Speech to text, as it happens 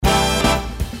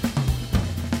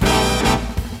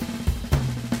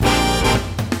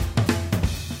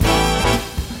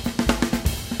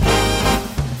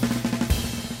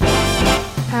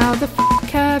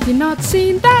you not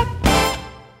seen that?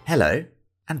 Hello,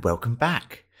 and welcome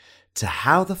back to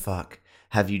How the Fuck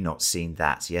Have You Not Seen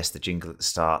That? Yes, the jingle at the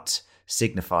start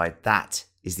signified that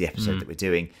is the episode that we're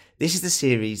doing. This is the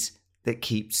series that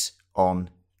keeps on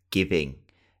giving.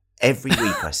 Every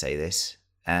week I say this,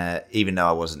 even though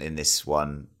I wasn't in this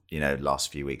one,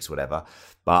 last few weeks, whatever.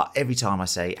 But every time I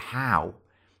say, how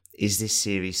is this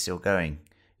series still going?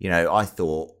 I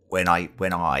thought when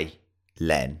I,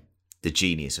 Len, the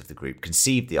genius of the group,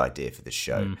 conceived the idea for this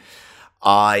show,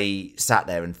 I sat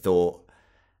there and thought,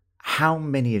 how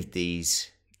many of these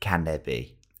can there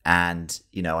be? And,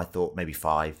 I thought maybe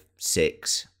 5,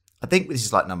 6. I think this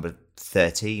is like number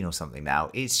 13 or something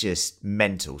now. It's just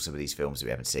mental, some of these films that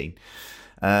we haven't seen.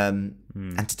 And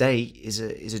today is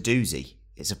a doozy.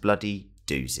 It's a bloody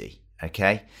doozy,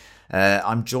 okay?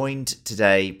 I'm joined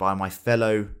today by my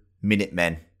fellow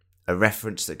Minutemen, a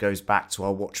reference that goes back to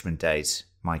our Watchmen days.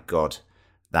 My God,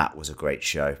 that was a great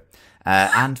show.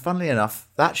 And funnily enough,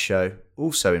 that show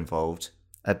also involved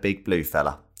a big blue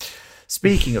fella.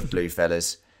 Speaking of blue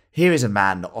fellas, here is a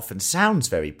man that often sounds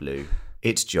very blue.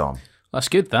 It's John. That's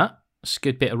good, that. It's a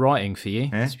good bit of writing for you,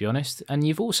 to be honest. And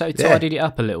you've also tidied it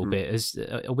up a little bit.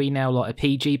 Are we now like a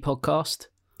PG podcast?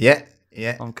 Yeah.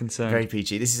 I'm concerned. Very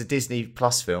PG. This is a Disney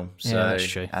Plus film. So that's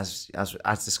true. As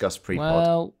discussed pre-pod.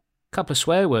 Well, a couple of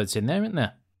swear words in there, isn't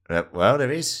there? Well,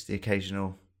 there is the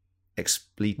occasional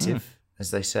expletive,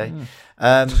 as they say.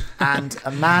 And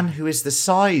a man who is the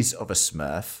size of a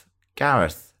Smurf,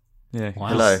 Gareth. Yeah. Wow.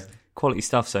 Hello. Quality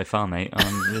stuff so far, mate.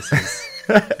 This is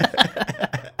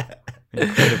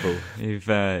incredible.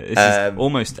 This is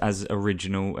almost as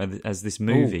original as this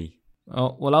movie.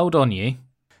 Oh, well, hold on, you.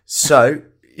 So,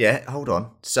 hold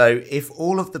on. So, if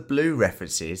all of the blue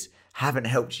references haven't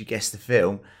helped you guess the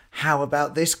film, how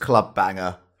about this club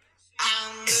banger?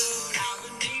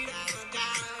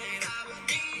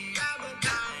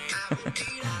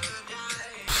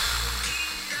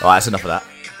 All right, that's enough of that.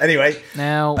 Anyway,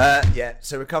 now,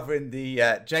 so we're covering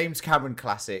the James Cameron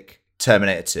classic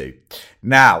Terminator 2.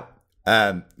 Now,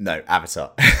 no,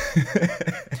 Avatar.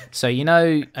 so you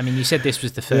said this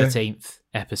was the 13th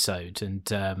episode,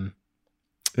 and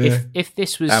if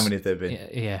this was how many have there been?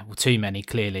 Yeah, well, too many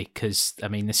clearly, because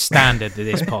the standard of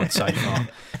this pod so far.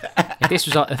 If this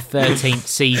was like the 13th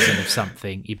season of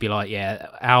something, you'd be like,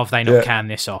 how have they not canned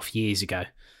this off years ago?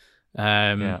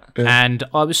 And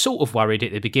I was sort of worried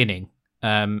at the beginning.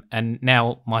 And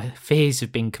now my fears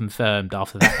have been confirmed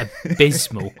after that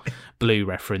abysmal blue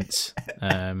reference.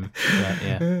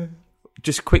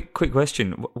 Just quick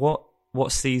question.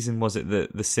 What season was it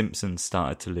that The Simpsons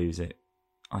started to lose it?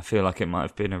 I feel like it might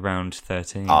have been around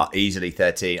 13. Easily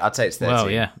 13. I'd say it's 13. Well,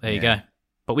 there you go.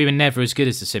 But we were never as good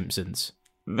as The Simpsons.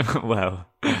 Well,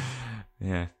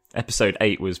 yeah. Episode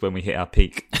 8 was when we hit our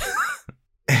peak.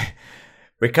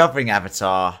 We're covering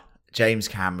Avatar, James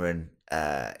Cameron,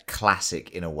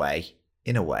 classic in a way.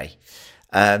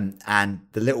 And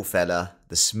the little fella,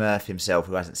 the Smurf himself,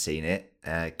 who hasn't seen it,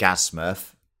 Gaz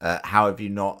Smurf. How have you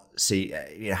not seen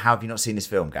this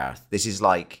film, Gareth? This is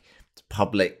like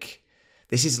public.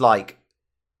 This is like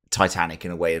Titanic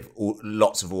in a way of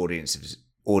lots of audiences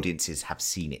have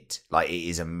seen it. Like, it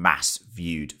is a mass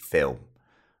viewed film.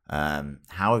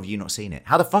 How have you not seen it?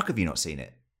 How the fuck have you not seen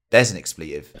it? There's an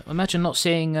expletive. Imagine not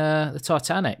seeing the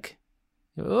Titanic.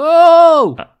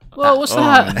 Whoa! Whoa, what's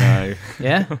that? No.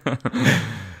 Yeah?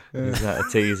 Is that a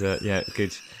teaser? Yeah,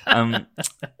 good.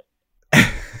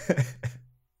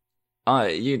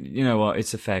 You know what?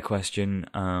 It's a fair question.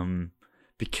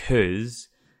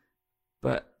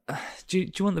 But do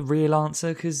you want the real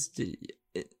answer? Because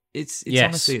it's yes.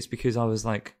 Honestly, it's because I was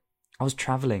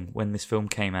traveling when this film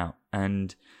came out,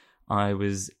 and I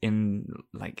was in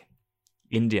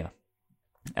India,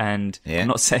 and I'm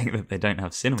not saying that they don't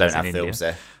have cinemas in India. Films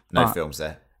there. No films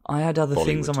there. I had other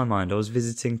things on my mind. I was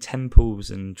visiting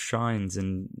temples and shrines,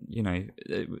 and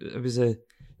it was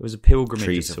a pilgrimage.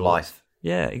 Trees of life.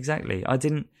 Yeah, exactly. I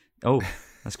didn't. Oh,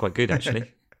 that's quite good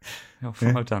actually.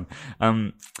 Well done.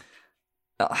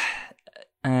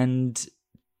 And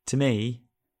to me,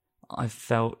 I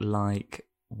felt like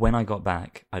when I got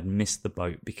back, I'd missed the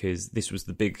boat because this was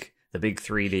the big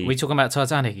 3D. We talking about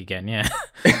Titanic again, yeah.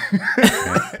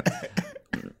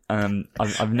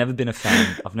 I've never been a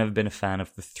fan. I've never been a fan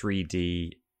of the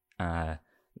 3D, the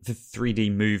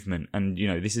 3D movement. And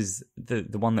this is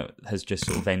the one that has just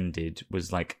sort of ended.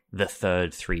 Was like the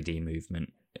third 3D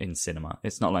movement in cinema.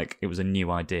 It's not like it was a new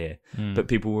idea, but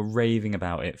people were raving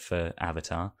about it for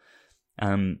Avatar.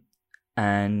 But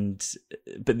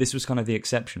this was kind of the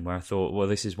exception where I thought, well,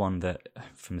 this is one that,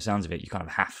 from the sounds of it, you kind of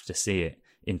have to see it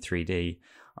in 3D.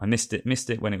 I missed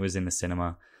it when it was in the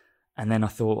cinema. And then I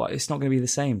thought, well, it's not going to be the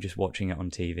same just watching it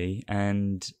on TV.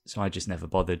 And so I just never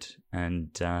bothered. And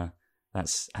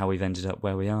that's how we've ended up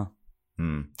where we are.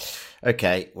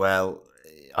 Okay, well,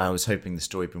 I was hoping the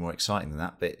story would be more exciting than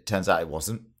that, but it turns out it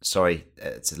wasn't. Sorry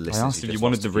to the listeners. I asked if you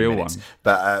wanted the real one.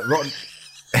 But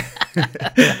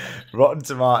Rotten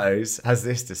Tomatoes has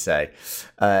this to say.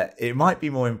 It might be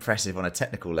more impressive on a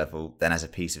technical level than as a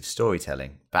piece of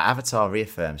storytelling, but Avatar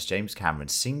reaffirms James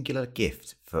Cameron's singular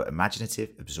gift for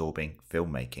imaginative, absorbing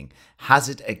filmmaking.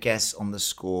 Hazard a guess on the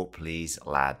score, please,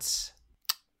 lads.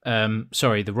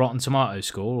 Sorry, the Rotten Tomatoes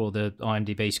score or the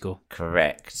IMDb score?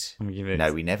 Correct. Let me give it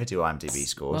No, we never do IMDb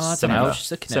scores. Well, I don't know. I was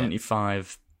just looking at it.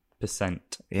 75%.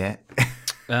 Yeah.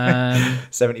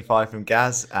 75 from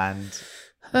Gaz and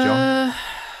John.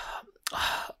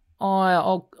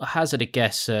 I'll hazard a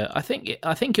guess. I think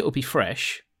it will be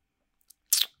fresh.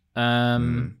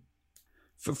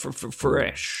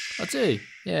 Fresh. I do.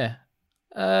 Yeah.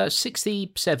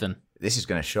 67. This is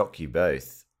going to shock you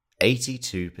both.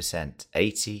 82%.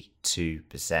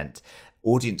 82%.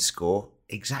 Audience score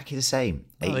exactly the same.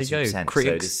 82%. Oh, there you go.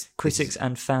 Critics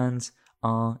and fans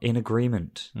are in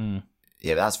agreement.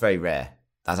 Yeah, that's very rare.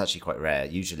 That's actually quite rare.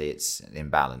 Usually it's an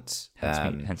imbalance.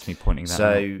 Hence me pointing that out.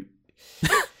 So,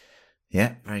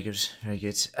 yeah, very good. Very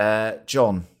good.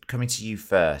 John, coming to you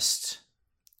first.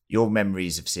 Your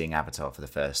memories of seeing Avatar for the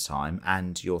first time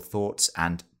and your thoughts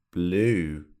and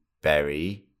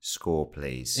Blueberry score,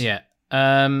 please. Yeah.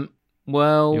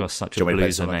 Well, you are such a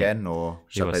blueser, mate. Again, or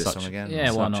should I play the song again?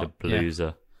 Yeah, why not? Such a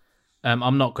blueser. Yeah.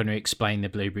 I'm not going to explain the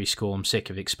Blueberry score. I'm sick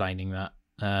of explaining that.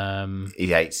 He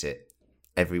hates it.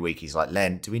 Every week he's like,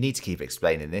 Len, do we need to keep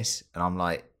explaining this? And I'm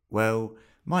like, well,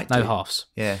 might do. No halves.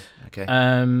 Yeah, okay.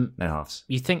 No halves.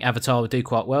 You think Avatar would do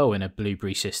quite well in a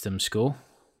Blueberry system score,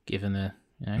 given the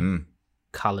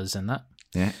colours and that?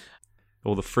 Yeah.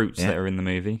 All the fruits that are in the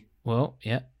movie. Well,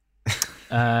 yeah.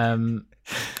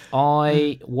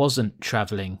 I wasn't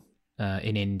travelling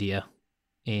in India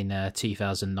in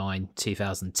 2009,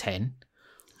 2010.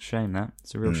 Shame that.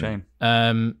 It's a real shame.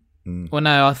 Well,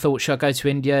 no, I thought, should I go to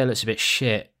India? It looks a bit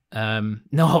shit.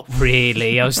 Not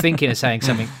really. I was thinking of saying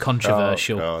something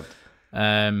controversial.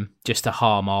 Just to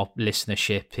harm our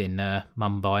listenership in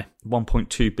Mumbai.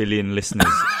 1.2 billion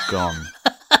listeners gone.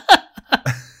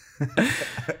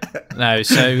 No,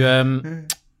 so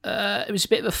it was a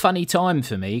bit of a funny time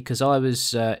for me because I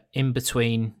was in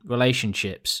between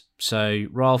relationships. So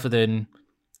rather than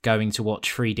going to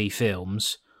watch 3D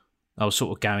films, I was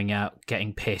sort of going out,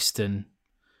 getting pissed and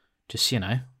just, being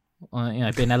a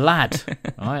lad. Right?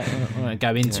 I don't want to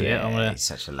go into it. He's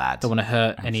such a lad. Don't want to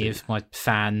hurt any of my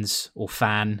fans or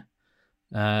fan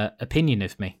opinion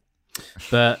of me.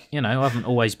 But, I haven't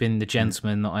always been the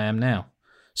gentleman that I am now.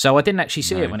 So I didn't actually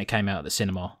see it when it came out at the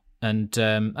cinema. And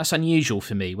that's unusual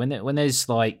for me. When there's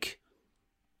like...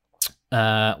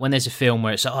 when there's a film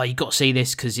where it's like, oh, you got to see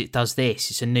this because it does this.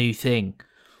 It's a new thing.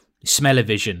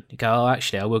 Smell-o-vision. You go, oh,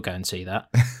 actually, I will go and see that.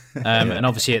 And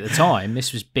obviously at the time,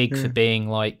 this was big for being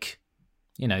like,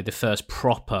 the first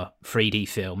proper 3D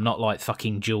film, not like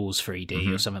fucking Jaws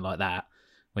 3D or something like that,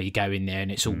 where you go in there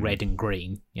and it's all red and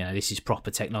green. This is proper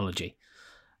technology.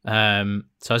 So I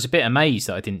was a bit amazed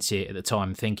that I didn't see it at the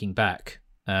time, thinking back.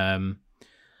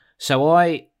 So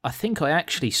I think I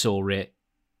actually saw it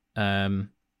on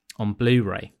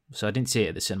Blu-ray, so I didn't see it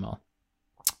at the cinema.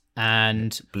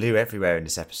 And blue everywhere in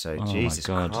this episode. Oh Jesus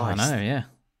God. Christ. I know, yeah.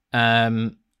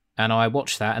 And I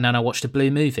watched that, and then I watched a blue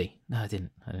movie. No, I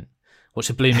didn't.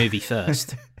 Watched a blue movie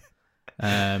first,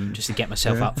 just to get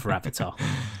myself up for Avatar,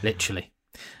 literally.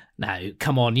 No,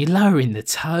 come on, you're lowering the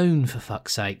tone, for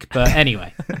fuck's sake. But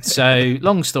anyway, so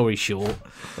long story short...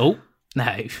 Oh,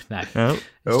 no. It's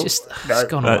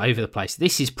gone all over the place.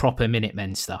 This is proper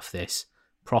Minutemen stuff, this.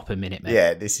 Proper Minutemen.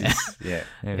 Yeah, this is... Yeah.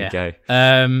 There we go.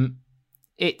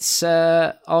 It's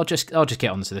I'll just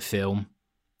get onto the film.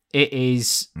 It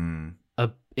is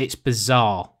it's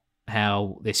bizarre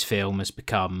how this film has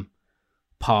become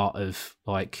part of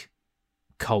like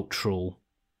cultural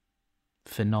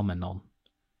phenomenon.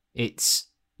 It's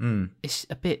dull,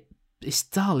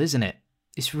 isn't it?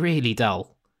 It's really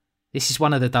dull. This is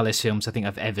one of the dullest films I think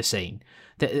I've ever seen.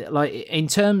 Like in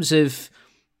terms of,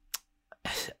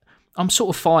 I'm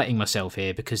sort of fighting myself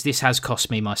here because this has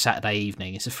cost me my Saturday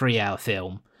evening. It's a 3-hour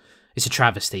film. It's a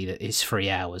travesty that it's 3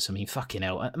 hours. I mean, fucking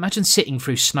hell. Imagine sitting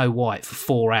through Snow White for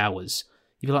 4 hours.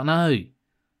 You'd be like, no.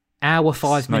 Hour,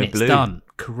 5 minutes, blue. done.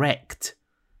 Correct.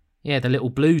 Yeah, the little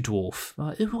blue dwarf.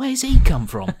 Like, where's he come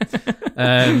from?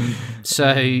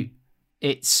 So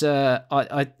it's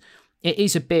it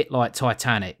is a bit like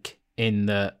Titanic in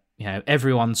that,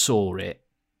 everyone saw it,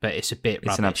 but it's a bit rubbish.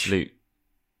 It's an absolute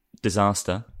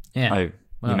disaster. Yeah. Oh,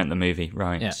 Well, you meant the movie,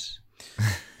 right? Yeah.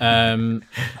 I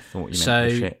thought you meant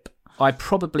the ship. I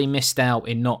probably missed out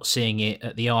in not seeing it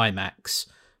at the IMAX,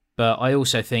 but I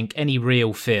also think any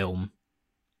real film,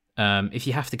 if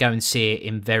you have to go and see it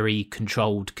in very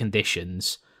controlled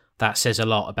conditions, that says a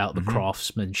lot about the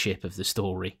craftsmanship of the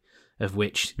story, of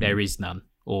which there is none.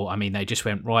 Or, I mean, they just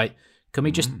went, right, can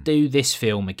we just do this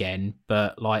film again,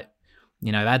 but like,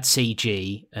 you know, add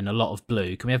CG and a lot of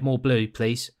blue. Can we have more blue,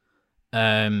 please?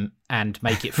 And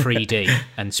make it 3D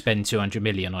and spend 200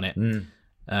 million on it.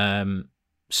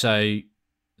 So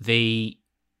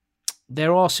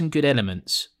there are some good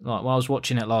elements. Like while I was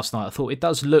watching it last night, I thought it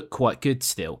does look quite good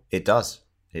still. It does.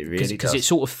 It really does. Because it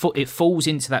sort of it falls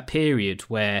into that period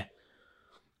where,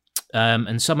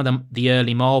 and some of the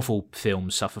early Marvel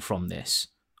films suffer from this,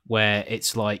 where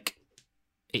it's like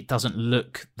it doesn't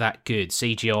look that good.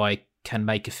 CGI can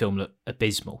make a film look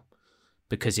abysmal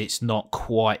because it's not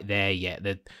quite there yet.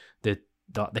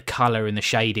 The colour and the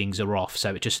shadings are off,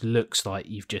 so it just looks like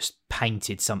you've just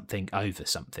painted something over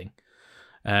something.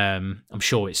 I'm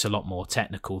sure it's a lot more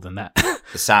technical than that.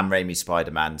 The Sam Raimi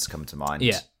Spider-Man's come to mind.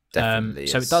 Yeah. Definitely.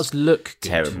 So it does look good.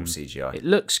 Terrible CGI. It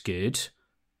looks good.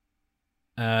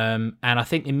 And I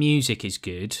think the music is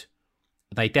good.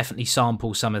 They definitely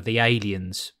sample some of the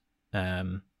Aliens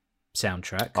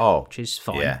soundtrack, which is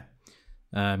fine.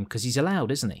 Yeah. Because he's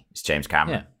allowed, isn't he? It's James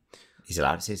Cameron. Yeah. He's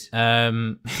allowed, it is.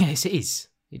 Yes, it is.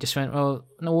 He just went, well,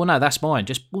 no, that's mine.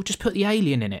 We'll just put the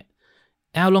alien in it.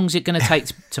 How long is it going to take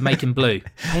to make him blue?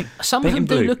 Some of them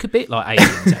do look a bit like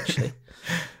aliens, actually.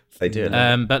 They do.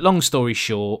 But long story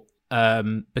short,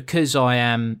 because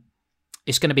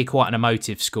it's going to be quite an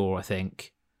emotive score, I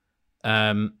think.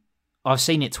 I've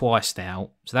seen it twice now,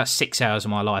 so that's 6 hours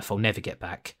of my life I'll never get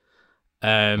back.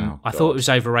 I thought it was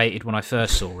overrated when I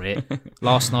first saw it.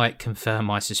 Last night confirmed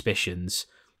my suspicions.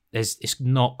 It's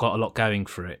not got a lot going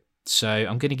for it. So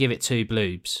I'm going to give it 2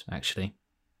 bloobs, actually.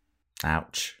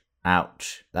 Ouch.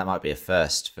 That might be a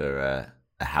first for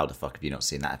how the fuck have you not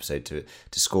seen that episode to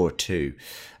score a 2.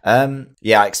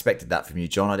 Yeah, I expected that from you,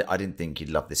 John. I didn't think you'd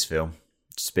love this film.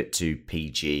 Just a bit too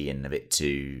PG and a bit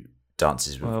too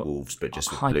Dances with Wolves, but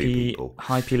just with blue people.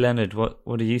 Hypey Leonard,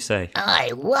 what do you say?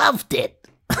 I loved it.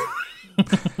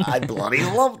 I bloody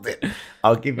loved it.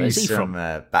 I'll give you some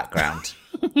background.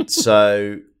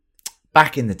 So,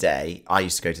 back in the day, I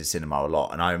used to go to the cinema a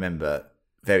lot, and I remember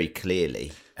very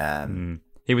clearly.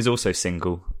 He was also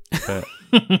single,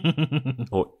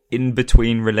 or in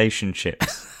between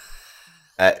relationships.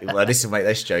 Well, this will make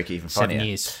this joke even funnier. 7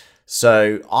 years.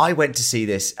 So, I went to see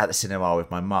this at the cinema with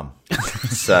my mum.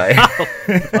 So,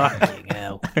 Fucking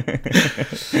hell.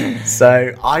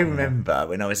 So I remember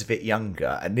when I was a bit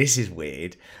younger, and this is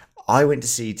weird, I went to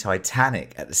see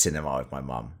Titanic at the cinema with my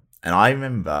mum. And I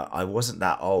remember I wasn't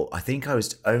that old. I think I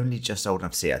was only just old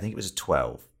enough to see it. I think it was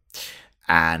 12.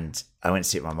 And I went to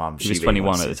see it with my mum. She was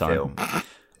 21 at the time.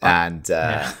 And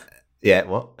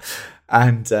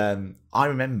And I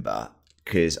remember,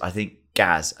 because I think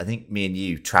Gaz, me and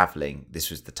you travelling, this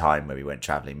was the time where we went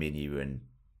travelling, me and you were in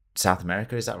South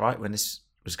America, is that right, when this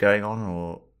was going on,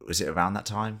 or was it around that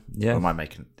time? Yeah. Or am I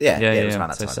making... Yeah, it was around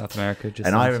that time. South America.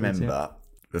 And I remember,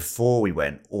 before we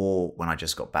went, or when I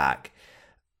just got back,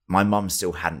 my mum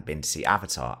still hadn't been to see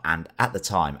Avatar, and at the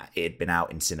time, it had been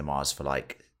out in cinemas for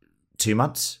like 2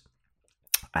 months.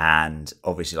 And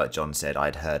obviously, like John said,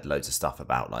 I'd heard loads of stuff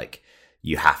about like,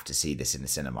 you have to see this in the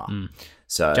cinema.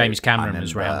 So James Cameron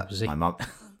was round, was he? My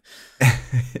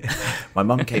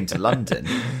mum came to London,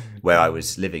 where I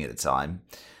was living at the time,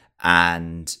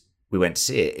 and we went to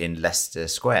see it in Leicester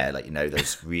Square, like, you know,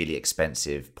 those really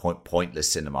expensive,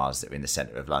 pointless cinemas that are in the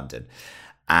centre of London.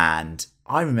 And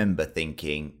I remember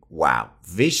thinking, wow,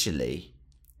 visually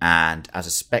and as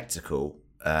a spectacle,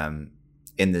 in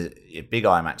the big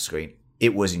IMAX screen,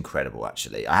 it was incredible,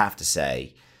 actually. I have to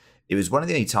say, it was one of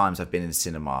the only times I've been in the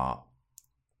cinema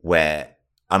where,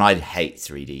 and I hate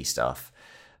 3D stuff,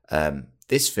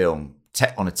 this film,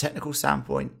 on a technical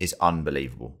standpoint, is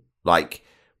unbelievable. Like,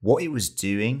 what it was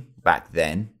doing back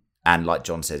then, and like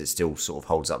John said, it still sort of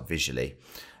holds up visually.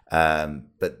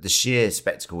 But the sheer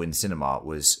spectacle in cinema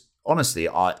was honestly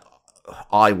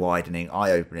eye-widening,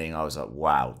 eye-opening. I was like,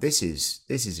 wow, this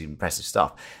is impressive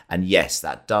stuff. And yes,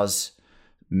 that does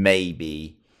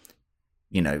maybe,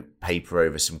 you know, paper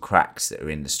over some cracks that are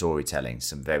in the storytelling,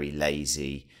 some very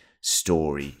lazy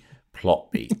story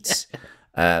plot beats.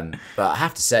 But I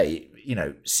have to say, you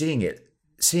know, seeing it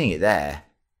there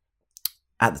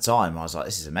at the time, I was like,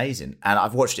 this is amazing. And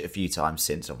I've watched it a few times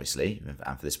since, obviously,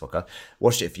 and for this podcast,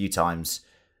 watched it a few times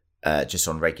just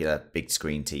on regular big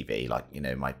screen TV, like, you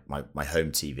know, my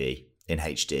home TV in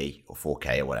HD or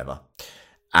 4K or whatever.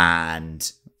 And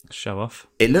Show off.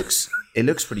 It looks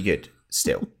pretty good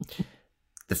still.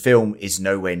 The film is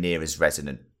nowhere near as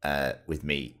resonant with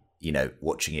me,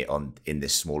 watching it in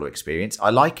this smaller experience. I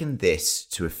liken this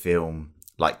to a film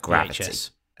like Gravity,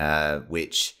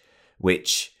 which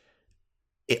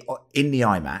in the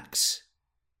IMAX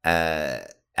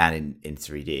and in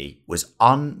 3D was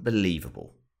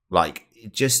unbelievable. Like,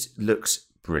 it just looks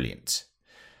brilliant.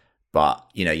 But,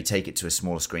 you take it to a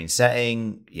smaller screen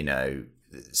setting,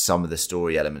 some of the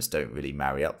story elements don't really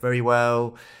marry up very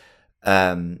well.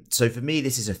 So for me,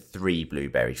 this is a 3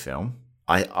 Blueberry film.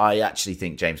 I actually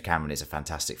think James Cameron is a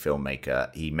fantastic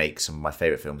filmmaker. He makes some of my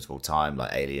favourite films of all time,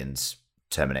 like Aliens,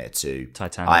 Terminator 2.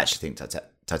 Titanic. I actually think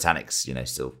Titanic's,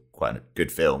 still quite a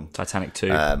good film. Titanic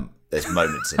 2. There's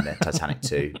moments in there. Titanic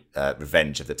 2,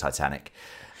 Revenge of the Titanic.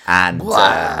 And...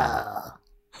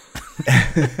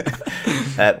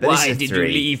 but Why did you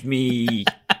leave me?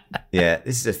 Yeah,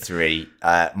 this is a 3.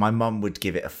 My mum would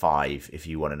give it a 5 if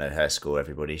you want to know her score,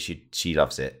 everybody. She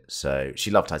loves it. So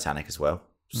she loved Titanic as well.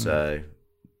 So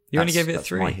you only gave it a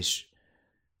 3?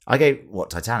 I gave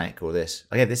Titanic or this?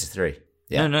 I gave this a 3.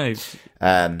 Yeah. No.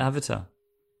 Avatar.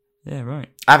 Yeah, right.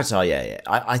 Avatar, yeah.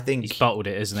 I think he's bottled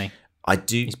it, isn't he? I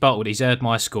do. He's bottled. He's heard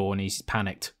my score and he's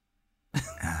panicked.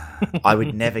 I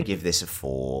would never give this a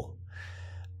 4.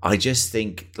 I just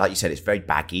think, like you said, it's very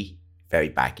baggy,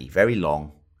 very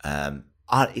long.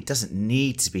 It doesn't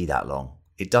need to be that long.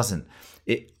 It doesn't.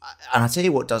 And I'll tell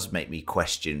you what does make me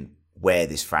question where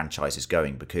this franchise is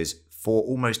going, because for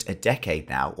almost a decade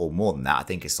now, or more than that, I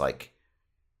think it's like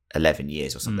 11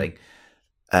 years or something,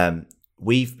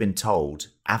 we've been told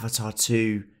Avatar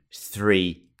 2,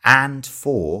 3, and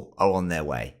 4 are on their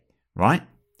way, right?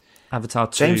 Avatar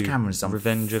 2, James Cameron's done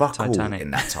Revenge of fuck Titanic all in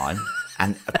that time.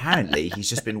 And apparently he's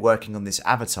just been working on this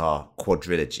Avatar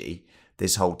quadrilogy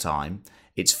this whole time.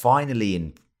 It's finally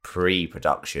in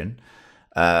pre-production.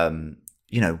 Where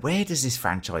does this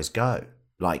franchise go?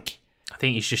 Like, I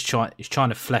think he's just trying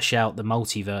to flesh out the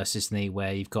multiverse, isn't he?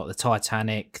 Where you've got the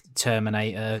Titanic,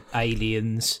 Terminator,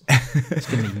 Aliens. It's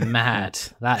going to be mad.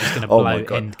 That is going to blow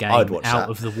Endgame out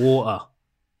of the water.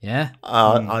 Yeah?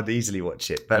 I'd easily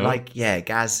watch it. But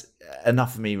Gaz,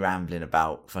 enough of me rambling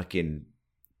about fucking...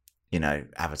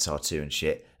 Avatar 2 and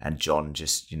shit, and John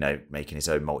just, making his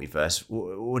own multiverse.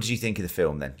 What did you think of the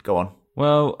film then? Go on.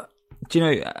 Well, do you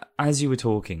know, as you were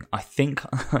talking, I think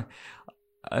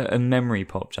a memory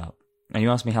popped up. And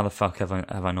you asked me how the fuck have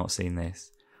I not seen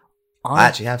this? I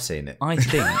actually have seen it. I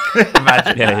think.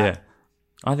 Imagine yeah.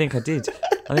 I think I did.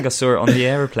 I think I saw it on the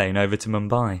aeroplane over to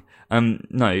Mumbai.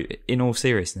 No, in all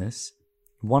seriousness,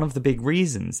 one of the big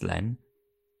reasons, Len,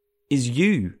 is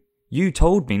you. You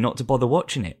told me not to bother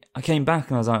watching it. I came back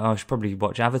and I was like, I should probably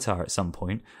watch Avatar at some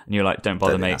point. And you're like, don't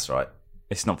bother, mate. That's right.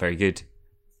 It's not very good.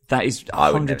 That is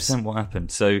 100% what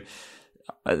happened. So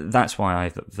that's why I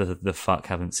the fuck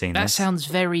haven't seen that. this. That sounds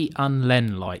very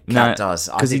un-Len-like. No, that does.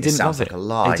 Because he didn't love it. Like a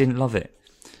lie. He didn't love it.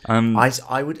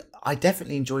 I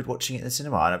definitely enjoyed watching it in the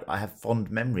cinema. I have fond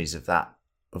memories of that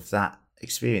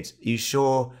experience. Are you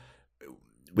sure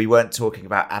we weren't talking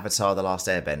about Avatar: The Last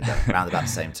Airbender around about the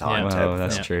same time? Yeah, well,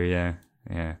 that's true.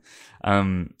 Yeah.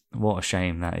 What a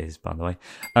shame that is, by the way.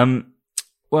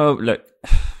 Well, look,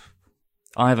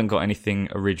 I haven't got anything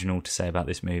original to say about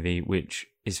this movie, which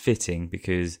is fitting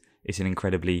because it's an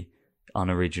incredibly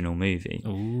unoriginal movie.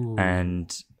 Ooh.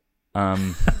 And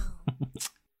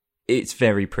it's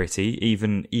very pretty,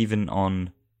 even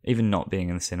not being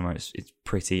in the cinema, it's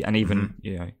pretty, and even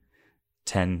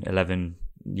 10, 11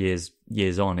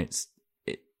 years on,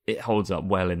 it holds up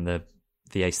well in the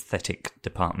aesthetic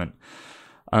department,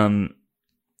 and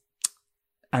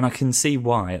I can see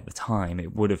why at the time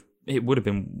it would have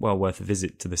been well worth a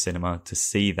visit to the cinema to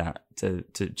see that, to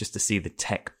see the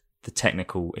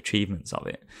technical achievements of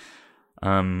it.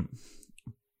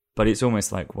 But it's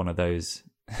almost like one of those.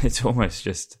 It's almost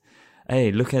just,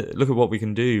 hey, look at what we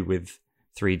can do with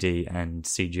 3D and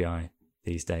CGI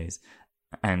these days,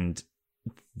 and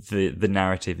the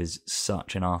narrative is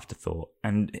such an afterthought,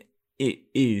 and it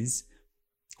is.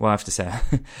 Well, I have to say,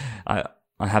 I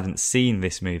haven't seen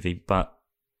this movie, but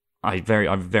I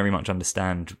very much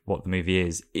understand what the movie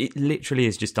is. It literally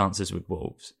is just Dances with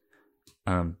Wolves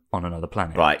on another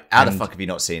planet. Right. How the fuck have you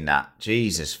not seen that?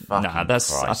 Jesus fucking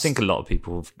Christ. I think a lot of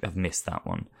people have missed that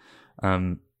one.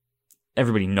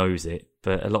 Everybody knows it,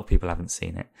 but a lot of people haven't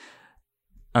seen it.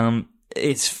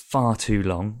 It's far too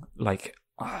long. Like,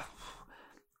 I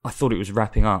thought it was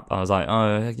wrapping up. I was like,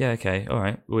 oh, yeah, okay, all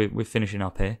right, we're finishing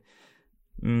up here.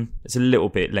 It's a little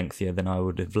bit lengthier than I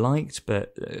would have liked,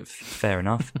 but fair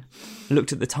enough.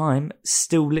 Looked at the time,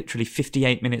 still literally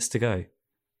 58 minutes to go.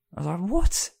 I was like,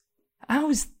 what?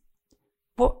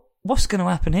 what's going to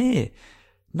happen here?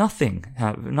 Nothing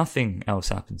else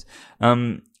happens.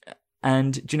 And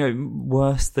do you know,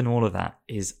 worse than all of that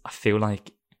is I feel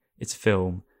like it's a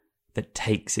film that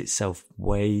takes itself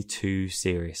way too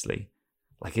seriously.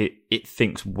 Like it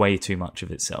thinks way too much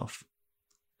of itself.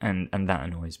 And that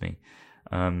annoys me.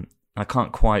 I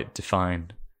can't quite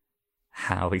define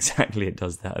how exactly it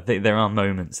does that. I think there are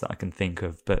moments that I can think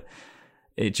of, but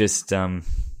it just,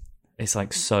 it's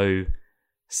like so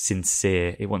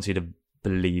sincere. It wants you to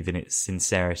believe in its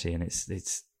sincerity, and it's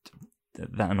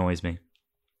that annoys me.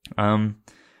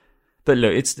 But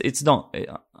look, it's not.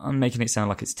 I'm making it sound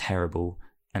like it's terrible,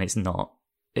 and it's not.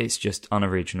 It's just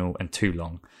unoriginal and too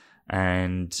long.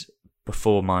 And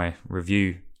before my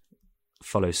review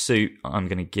follows suit, I'm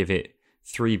going to give it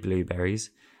 3 blueberries.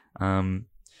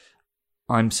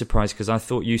 I'm surprised because I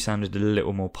thought you sounded a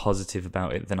little more positive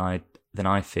about it than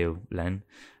I feel, Len.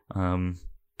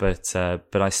 But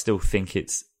I still think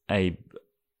it's a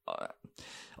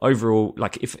overall,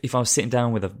 like if I was sitting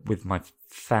down with my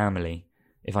family,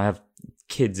 if I have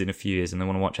kids in a few years and they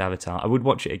want to watch Avatar, I would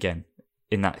watch it again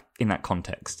in that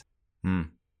context.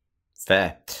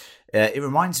 Fair. It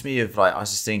reminds me of, like, I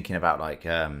was just thinking about, like,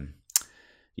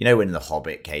 you know, when The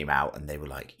Hobbit came out and they were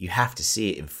like, you have to see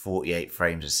it in 48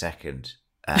 frames a second.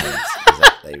 And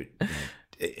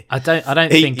I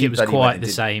don't think it was quite the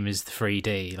same as the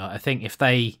 3D. Like, I think if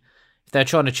they're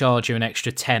trying to charge you an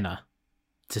extra tenner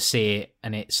to see it,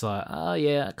 and it's like, oh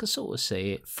yeah, I can sort of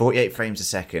see it. 48 frames a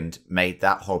second made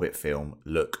that Hobbit film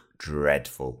look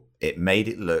dreadful. It made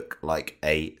it look like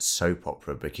a soap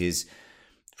opera because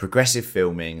progressive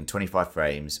filming and 25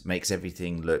 frames makes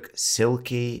everything look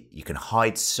silky. You can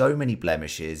hide so many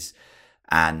blemishes,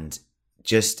 and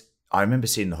just, I remember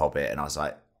seeing The Hobbit and I was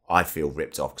like, I feel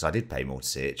ripped off because I did pay more to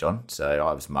see it, John. So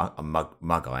I was a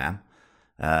mug I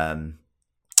am.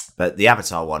 But the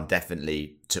Avatar one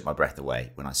definitely took my breath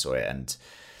away when I saw it. And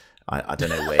I don't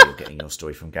know where you're getting your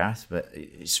story from, Gareth, but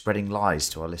it's spreading lies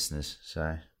to our listeners.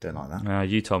 So don't like that.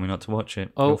 You told me not to watch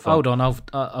it. Oh, hold on. I've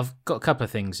got a couple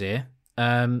of things here.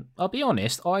 I'll be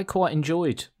honest, I quite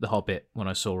enjoyed The Hobbit when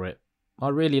I saw it. I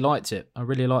really liked it. I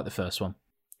really liked the first one.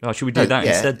 Oh, should we do that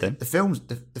instead then? The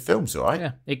film's all right.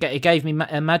 Yeah, it gave me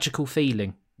a magical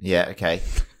feeling. Yeah, okay.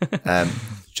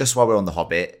 Just while we're on The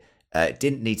Hobbit, it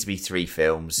didn't need to be 3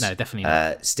 films. No, definitely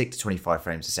not. Stick to 25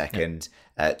 frames a second.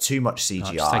 Yeah. Too much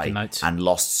CGI and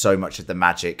lost so much of the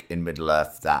magic in Middle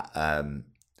Earth that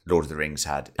Lord of the Rings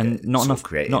had. And not enough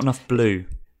blue.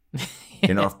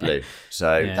 You're not off blue.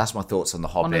 So that's my thoughts on The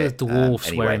Hobbit. One of the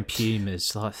dwarfs wearing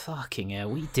pumas. Like, fucking hell,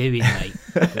 what are you doing, mate?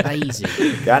 Lazy.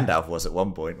 Gandalf was at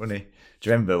one point, wasn't he? Do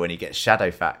you remember when he gets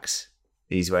Shadowfax?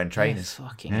 He's wearing trainers.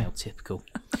 Fucking hell, typical.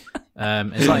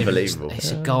 It's like unbelievable.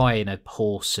 It's a guy in a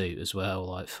horse suit as well.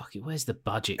 Like, fuck it, where's the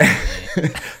budget going here?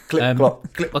 Clip,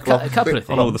 clop, clip, clop, a couple of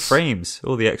things. All the frames,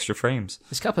 all the extra frames.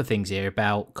 There's a couple of things here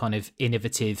about kind of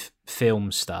innovative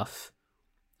film stuff.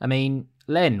 I mean,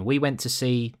 Len, we went to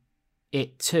see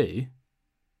It Too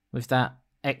with that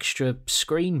extra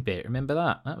screen bit. Remember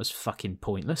that? That was fucking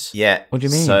pointless. Yeah. What do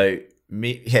you mean? So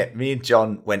me and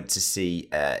John went to see.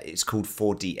 It's called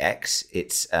 4DX.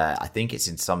 It's I think it's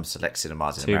in some select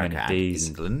cinemas in America and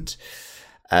England.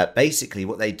 Basically,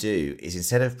 what they do is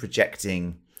instead of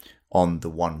projecting on the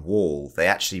one wall, they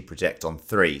actually project on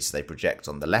 3. So they project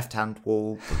on the left-hand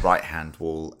wall, the right-hand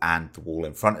wall, and the wall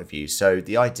in front of you. So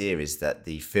the idea is that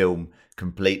the film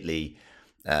completely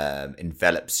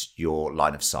envelops your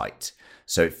line of sight,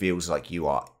 so it feels like you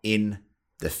are in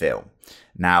the film.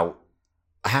 Now,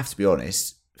 I have to be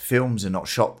honest, films are not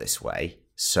shot this way.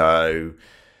 So,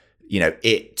 you know,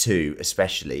 It Too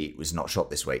especially was not shot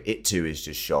this way. It Too is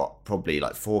just shot probably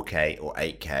like 4K or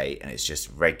 8K, and it's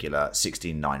just regular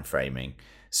 16:9 framing.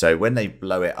 So when they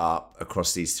blow it up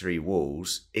across these 3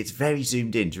 walls, it's very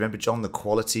zoomed in. Do you remember, John, the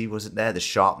quality wasn't there, the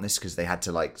sharpness, because they had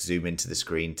to like zoom into the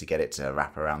screen to get it to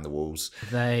wrap around the walls?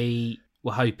 They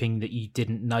were hoping that you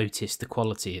didn't notice the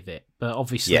quality of it. But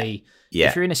obviously,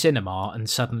 if you're in a cinema and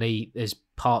suddenly there's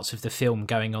parts of the film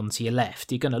going on to your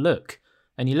left, you're going to look.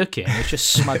 And you look at it and it's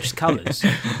just smudged colours.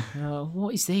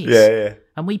 What is this? Yeah.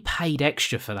 And we paid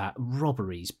extra for that.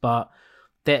 Robberies. But,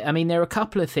 there are a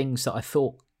couple of things that I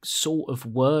thought sort of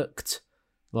worked,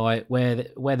 like where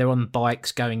they're on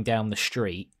bikes going down the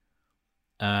street,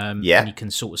 and you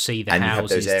can sort of see the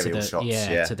houses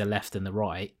to the left and the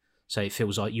right, so it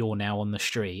feels like you're now on the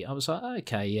street. I was like,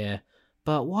 okay, yeah,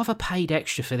 but why have I paid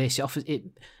extra for this? It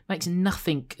makes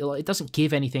nothing, like, it doesn't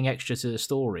give anything extra to the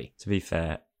story. To be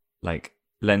fair, like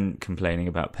Len complaining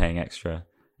about paying extra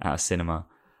at a cinema,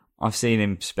 I've seen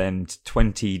him spend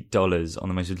 $20 on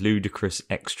the most ludicrous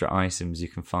extra items you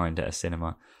can find at a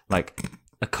cinema. Like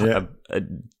a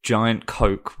giant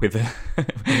Coke with a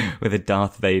with a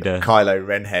Darth Vader Kylo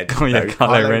Ren head.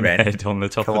 Kylo Ren head on the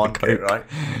top Come of on, the Coke. right?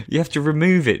 You have to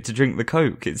remove it to drink the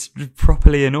Coke. It's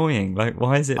properly annoying. Like,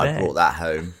 why is it I there? brought that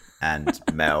home, and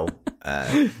Mel,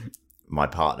 my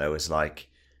partner, was like,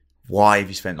 "Why have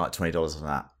you spent like $20 on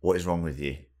that? What is wrong with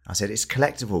you?" I said, "It's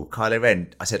collectible, Kylo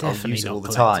Ren." I said, Definitely "I'll use it not all the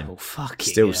time." collectible. Fuck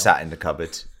it, Still yeah. sat in the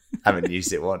cupboard. Haven't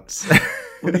used it once.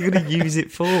 What are you going to use it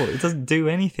for? It doesn't do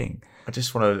anything. I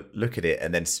just want to look at it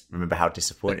and then remember how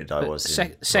disappointed I was.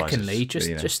 in Secondly, Rise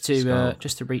of, just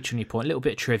Skywalker. to reach on your point, a little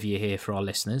bit of trivia here for our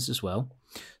listeners as well.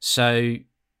 So,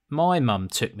 my mum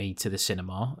took me to the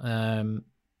cinema.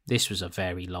 This was a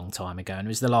very long time ago, and it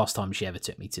was the last time she ever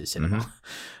took me to the cinema.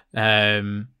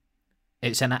 Mm-hmm.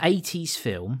 It's an 80s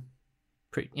film.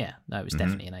 It was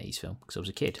definitely an 80s film because I was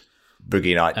a kid.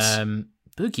 Boogie Nights.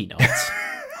 Boogie Nights.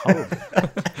 Horrible. I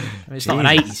mean, it's not an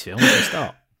 80s film. Let's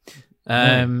start.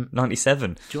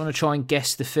 97. Do you want to try and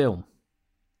guess the film?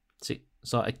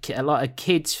 It's like a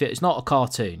kid's film. It's not a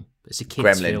cartoon. But it's a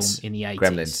kid's Gremlins. film in the 80s.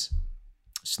 Gremlins.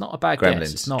 It's not a bad Gremlins.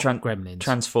 guess. It's not Gremlins.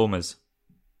 Transformers.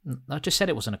 I just said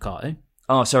it wasn't a cartoon.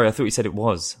 Oh, sorry. I thought you said it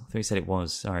was.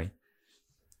 Sorry.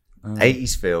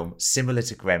 80s film, similar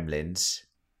to Gremlins.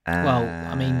 Well,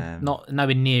 I mean, not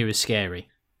nowhere near as scary.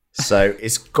 So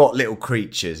it's got little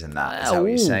creatures and that. Is that what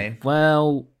you're saying?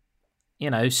 Well,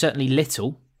 certainly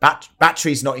little.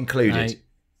 Batteries not included.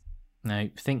 No,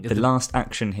 think of The Last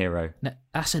Action Hero. No,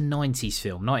 that's a 90s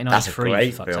film, That's a 1993.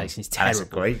 great For fuck's film. sake, it's terrible. That's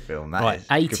a great film. That Right, is.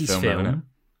 80s film, isn't it?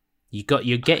 film.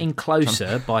 You're getting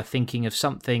closer by thinking of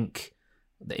something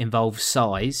that involves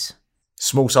size.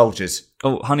 Small Soldiers.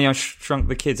 Oh, Honey, I Shrunk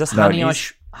the Kids. That's Honey,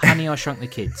 90s. I Shrunk the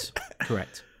Kids.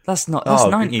 Correct. That's not. Oh, That's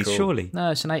good 90s, call. surely.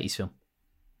 No, it's an 80s film.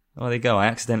 Oh, there you go. I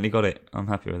accidentally got it. I'm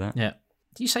happy with that. Yeah.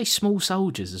 Do you say Small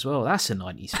Soldiers as well? That's a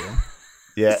 90s film.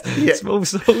 Yeah. Small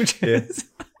Soldiers.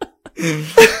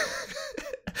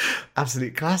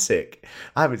 Absolute classic.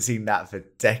 I haven't seen that for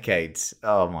decades.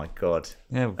 Oh my god.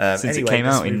 Yeah, since Anyway, it came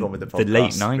let's out move in on with the podcast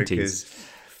late 90s. because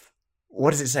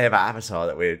what does it say about Avatar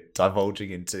that we're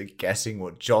divulging into guessing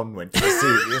what John went to see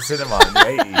at the cinema in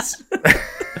the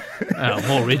 80s?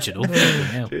 More original.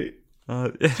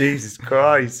 Yeah. Jesus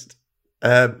Christ.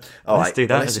 Let's do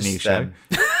that as a new show.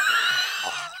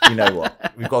 You know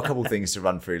what? We've got a couple of things to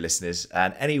run through, listeners.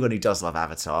 And anyone who does love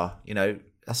Avatar,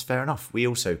 that's fair enough. We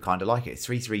also kind of like it.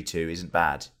 3-3-2 isn't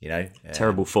bad,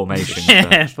 Terrible formation.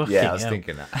 Yeah, but Yeah, I was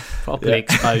thinking that. Properly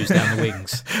exposed down the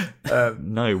wings.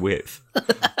 no width.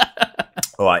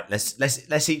 All right,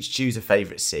 let's each choose a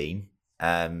favourite scene.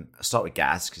 I'll start with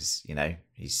Gaz because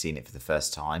he's seen it for the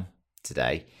first time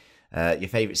today. Your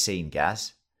favourite scene,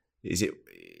 Gaz? Is it?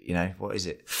 What is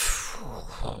it?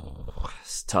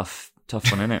 It's tough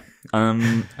one, isn't it?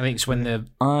 I think it's when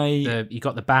you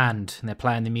got the band and they're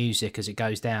playing the music as it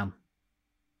goes down.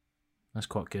 That's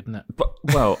quite good, isn't it? But,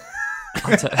 well,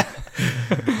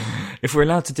 if we're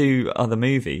allowed to do other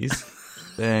movies,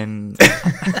 then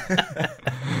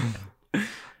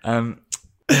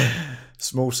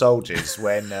Small Soldiers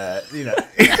when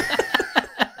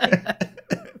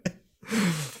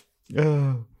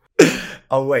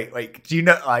Oh wait. Do you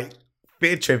know?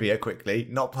 Bit of trivia quickly,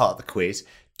 not part of the quiz.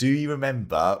 Do you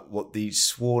remember what the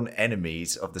sworn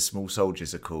enemies of the Small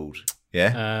Soldiers are called?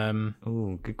 Yeah.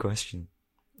 oh, good question.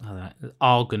 I don't know,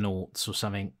 Argonauts or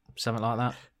something like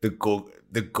that. The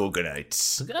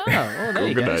Gorgonites. Oh, there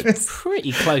you go. Gorgonites. It's a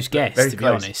pretty close guess, Very to be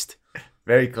close. honest.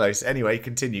 Very close. Anyway,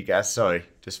 continue, Gaz. Sorry,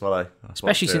 just while I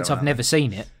Especially since I've never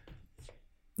seen it.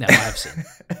 No, I have seen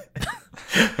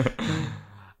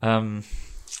it.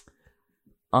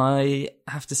 I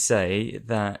have to say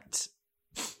that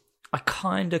I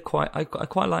quite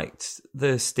liked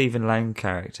the Stephen Lang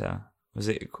character. Was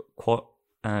it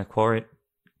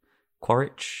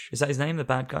Quaritch? Is that his name? The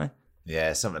bad guy?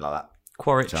 Yeah, something like that.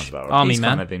 Quaritch. Sounds about right. Army He's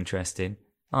man. kind of interesting.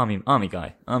 Army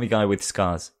guy with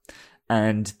scars.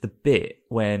 And the bit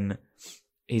when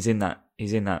he's in that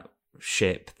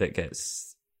ship that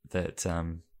gets that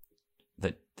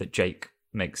Jake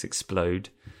makes explode,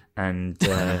 and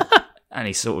and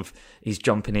he's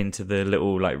jumping into the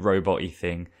little like robot-y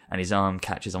thing, and his arm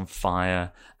catches on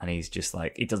fire, and he's just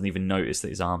like, he doesn't even notice that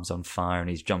his arm's on fire, and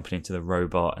he's jumping into the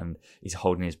robot, and he's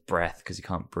holding his breath because he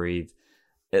can't breathe.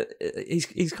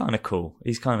 He's kind of cool.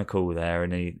 He's kind of cool there,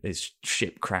 and his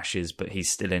ship crashes, but he's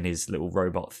still in his little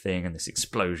robot thing, and this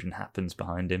explosion happens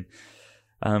behind him.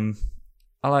 I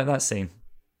like that scene.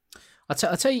 I'll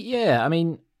tell you, yeah, I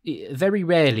mean, very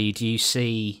rarely do you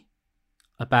see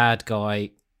a bad guy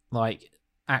like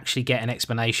actually get an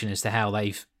explanation as to how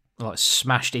they've like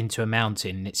smashed into a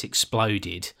mountain and it's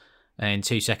exploded, and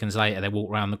 2 seconds later they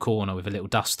walk around the corner with a little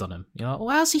dust on them. You're like, well,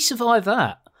 how's he survived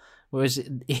that? Whereas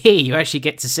here you actually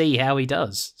get to see how he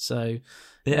does. So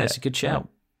yeah, it's a good shout.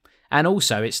 And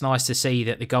also, it's nice to see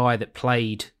that the guy that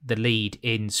played the lead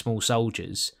in Small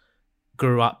Soldiers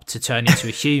grew up to turn into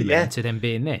a human to then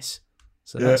be in this.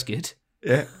 So that's good.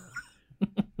 Yeah.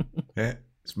 Yeah.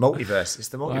 It's multiverse. It's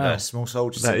the multiverse. Wow. Small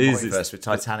Soldiers That in the is, multiverse with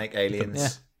Titanic,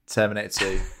 Aliens, Terminator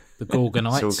 2. The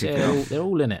Gorgonites, they're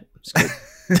all in it. It's good.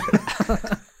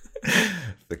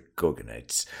 The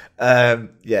Gorgonites.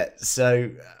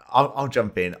 So I'll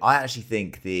jump in. I actually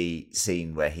think the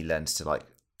scene where he learns to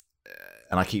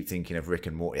and I keep thinking of Rick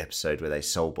and Morty episode where they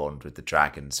soul bond with the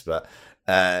dragons, but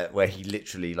where he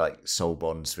literally soul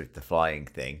bonds with the flying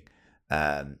thing.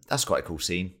 That's quite a cool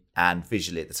scene. And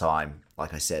visually at the time,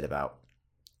 like I said about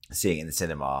seeing it in the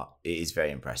cinema, it is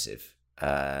very impressive.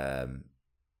 The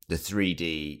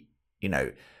 3D,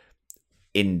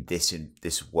 in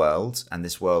this world, and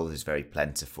this world is very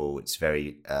plentiful. It's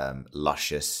very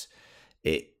luscious.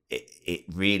 It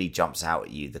really jumps out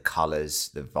at you, the colors,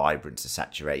 the vibrance, the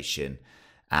saturation,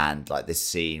 and this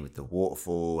scene with the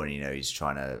waterfall, and he's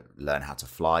trying to learn how to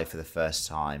fly for the first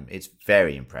time. It's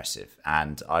very impressive,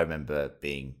 and I remember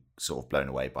being sort of blown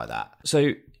away by that.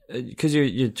 So, because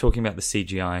you're talking about the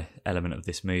CGI element of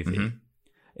this movie,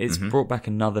 it's brought back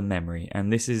another memory,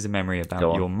 and this is a memory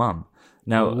about your mum.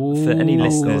 Now, for any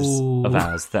listeners of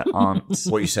ours that aren't...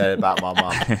 What you said about my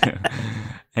mum.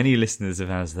 Any listeners of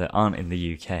ours that aren't in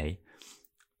the UK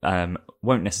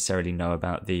won't necessarily know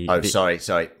about the... Oh,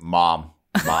 sorry, mom.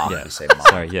 Mom, yeah. You say mom.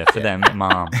 Sorry, yeah, for them,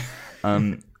 mom.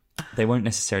 They won't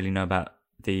necessarily know about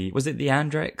was it the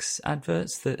Andrex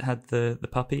adverts that had the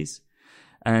puppies?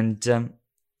 And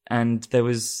there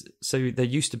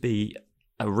used to be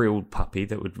a real puppy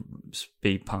that would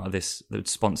be part of this, that would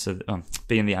sponsor,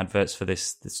 be in the adverts for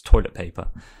this toilet paper.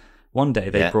 One day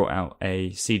they brought out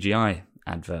a CGI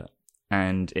advert,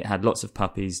 and it had lots of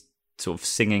puppies sort of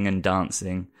singing and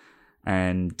dancing.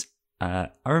 And I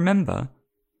remember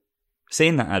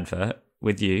seeing that advert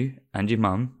with you and your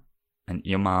mum in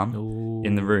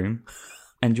the room,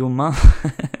 and your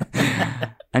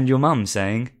mum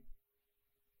saying,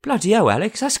 "Bloody hell,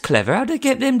 Alex, that's clever. How'd they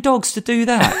get them dogs to do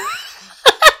that?"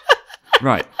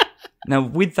 Right. Now,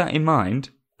 with that in mind,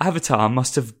 Avatar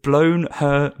must have blown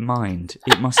her mind.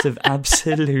 It must have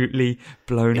absolutely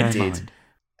blown her mind.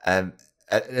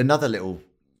 Another little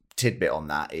tidbit on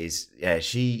that is,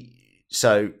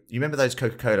 so you remember those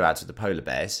Coca-Cola ads with the polar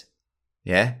bears?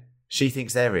 Yeah? She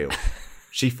thinks they're real.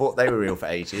 She thought they were real for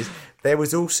ages. There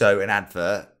was also an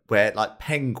advert where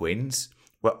penguins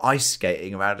were ice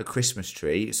skating around a Christmas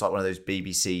tree. It's like one of those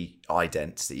BBC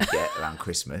idents that you get around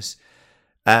Christmas.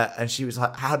 And she was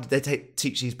like, "How did they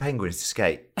teach these penguins to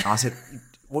skate?" And I said,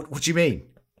 What do you mean?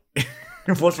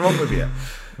 What's wrong with you?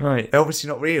 Right. They're obviously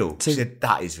not real. She said,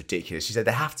 "That is ridiculous." She said,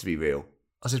 "They have to be real."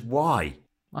 I said, "Why?"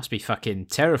 Must be fucking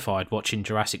terrified watching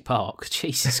Jurassic Park.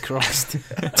 Jesus Christ.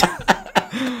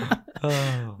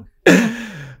 I'm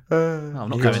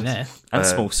not going there. And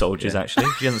Small Soldiers, actually.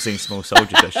 She hasn't seen Small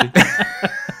Soldiers, has she?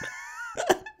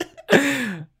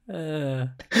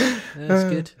 That's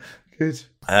good. Good.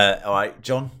 All right,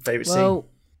 John, favourite scene? Well,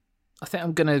 I think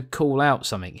I'm going to call out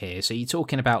something here. So you're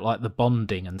talking about the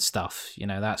bonding and stuff.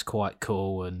 That's quite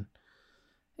cool. And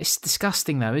it's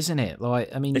disgusting though, isn't it? You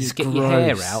get your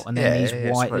hair out and then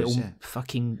these white little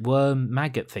fucking worm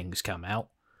maggot things come out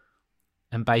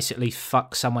and basically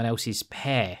fuck someone else's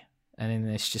hair. And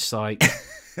then it's just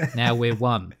now we're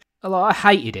one. I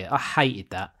hated it. I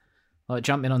hated that.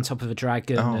 Jumping on top of a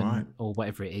dragon or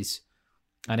whatever it is.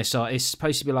 And it's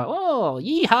supposed to be oh,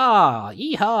 yeehaw,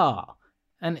 yeehaw.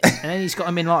 And then he's got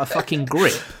him in a fucking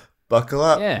grip. Buckle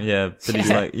up. Yeah. Yeah, but he's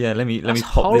let me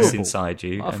pop this inside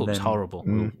you. I thought it was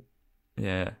horrible.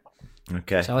 Yeah.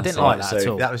 Okay. So I didn't like that at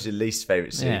all. That was your least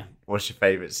favourite scene. Yeah. What's your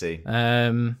favourite scene?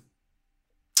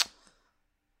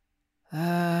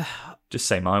 Just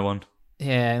say my one.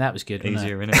 Yeah, that was good.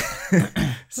 Easier,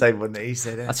 innit? Same one that he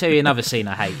said. I'll tell you another scene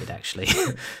I hated actually.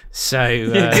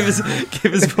 So give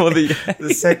us more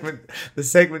the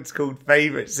segment's called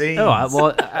favourite scene. All right.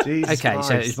 Well, Jesus okay. Christ.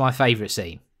 So it's my favourite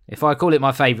scene. If I call it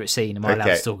my favourite scene, am I allowed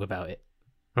to talk about it?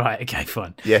 Right. Okay.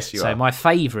 Fine. Yes, you are. So my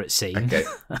favourite scene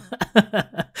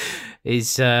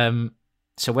is so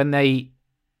when they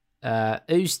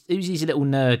who's his little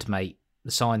nerd mate,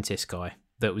 the scientist guy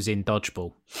that was in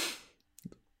Dodgeball.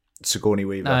 Sigourney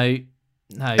Weaver.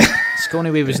 No, Sigourney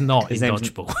Weaver's not in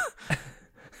Dodgeball.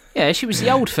 Yeah, she was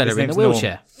the old fella in the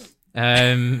wheelchair.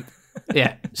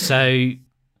 Yeah, so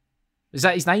is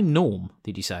that his name? Norm?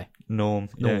 Did you say Norm?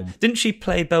 Yeah. Didn't she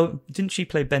play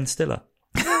Ben Stiller?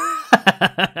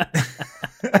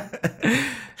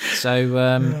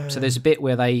 So there's a bit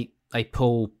where they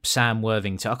pull Sam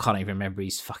Worthington. I can't even remember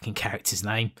his fucking character's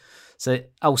name. So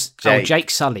Jake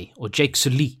Sully, or Jake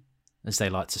Sully, as they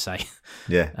like to say.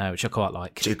 Yeah, which I quite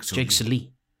like. Jake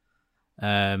Sully.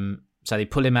 So they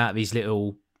pull him out of his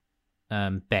little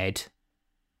bed.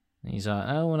 And he's like,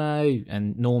 oh no.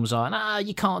 And Norm's like, no,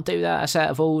 you can't do that. That's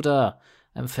out of order.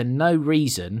 And for no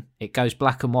reason, it goes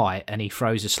black and white and he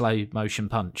throws a slow motion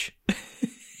punch.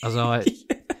 I was like,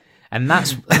 and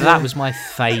that was my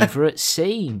favourite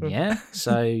scene, yeah?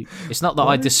 So it's not that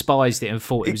I despised it and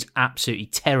thought it was absolutely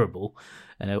terrible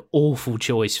and an awful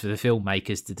choice for the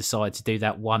filmmakers to decide to do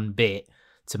that one bit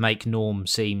to make Norm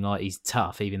seem like he's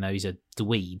tough, even though he's a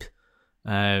dweeb.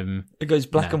 It goes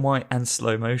black and white and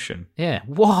slow motion. Yeah,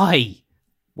 why?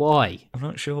 I'm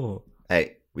not sure.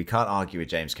 Hey, we can't argue with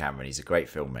James Cameron. He's a great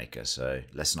filmmaker, so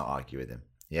let's not argue with him.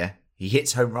 Yeah? He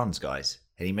hits home runs, guys,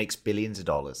 and he makes billions of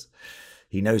dollars.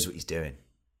 He knows what he's doing.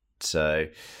 So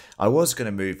I was going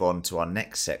to move on to our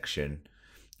next section,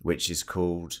 which is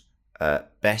called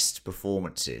Best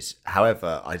Performances.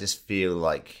 However, I just feel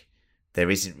like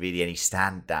there isn't really any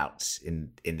standouts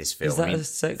in this film. Is that a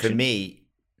section? For me,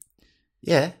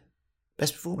 yeah,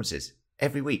 Best Performances.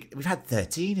 Every week. We've had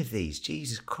 13 of these.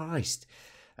 Jesus Christ.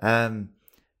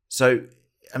 So,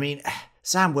 I mean,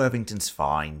 Sam Worthington's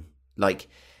fine. Like,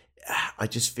 I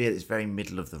just feel it's very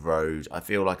middle of the road. I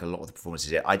feel like a lot of the performances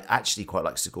here. I actually quite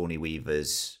like Sigourney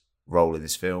Weaver's role in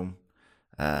this film.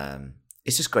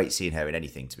 It's just great seeing her in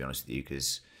anything, to be honest with you,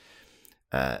 because,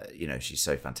 she's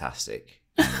so fantastic.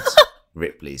 And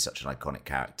Ripley is such an iconic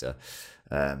character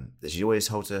that she always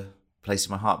holds a place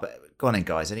in my heart. But go on then,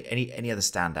 guys. Any other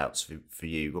standouts for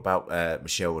you? What about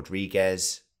Michelle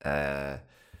Rodriguez?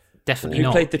 Definitely not.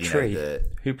 Who played the tree?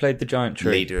 Who played the giant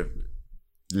tree?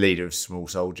 Leader of Small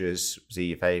Soldiers. Was he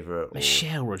your favourite? Or...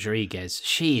 Michelle Rodriguez.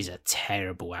 She is a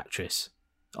terrible actress.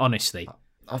 Honestly.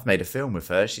 I've made a film with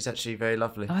her. She's actually very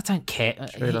lovely. I don't care.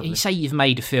 Very lovely. You say you've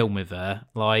made a film with her,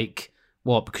 like,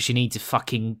 what, because she needs a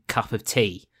fucking cup of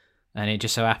tea, and it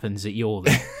just so happens that you're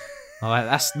there. Like,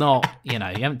 that's not, you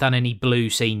haven't done any blue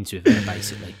scenes with her,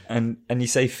 basically. And you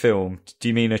say film, do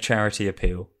you mean a charity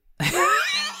appeal?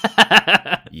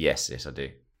 Yes, I do.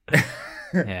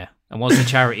 Yeah. And was the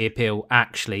charity appeal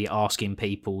actually asking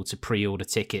people to pre-order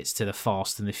tickets to the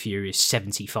Fast and the Furious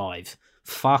 75?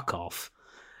 Fuck off.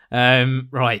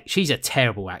 Right, she's a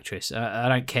terrible actress. I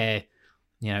don't care,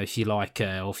 if you like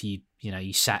her or if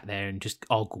you sat there and just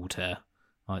ogled her,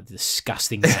 like the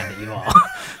disgusting man that you are.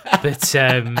 But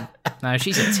no,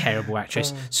 she's a terrible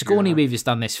actress. Sigourney Weaver's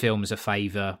done this film as a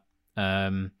favour.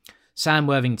 Sam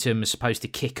Worthington was supposed to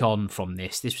kick on from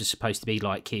this. This was supposed to be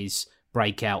like his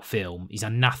breakout film. He's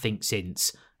done nothing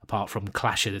since, apart from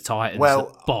Clash of the Titans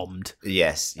that bombed.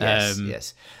 Yes.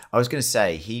 I was going to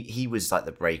say, he was like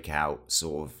the breakout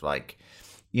sort of like,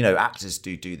 actors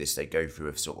do this. They go through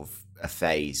a sort of a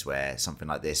phase where something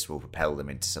like this will propel them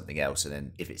into something else. And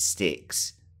then if it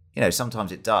sticks,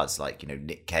 sometimes it does. Like,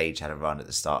 Nick Cage had a run at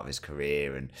the start of his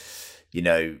career. And,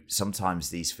 sometimes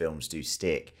these films do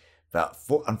stick. But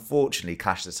unfortunately,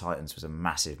 Clash of the Titans was a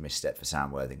massive misstep for Sam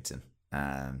Worthington.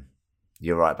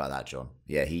 You're right about that, John.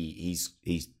 Yeah, he's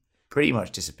pretty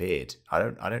much disappeared. I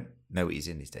don't know what he's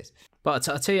in these days. But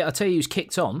I tell you who's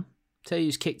kicked on.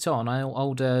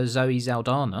 Old Zoe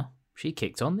Saldana. She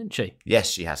kicked on, didn't she? Yes,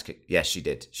 she has. Yes, she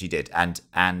did. She did.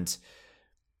 And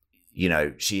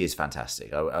she is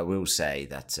fantastic. I will say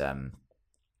that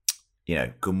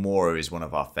Gamora is one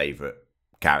of our favourite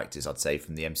characters, I'd say,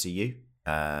 from the MCU.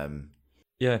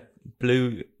 Yeah,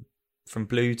 from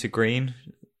blue to green.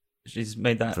 She's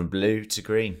made that from blue to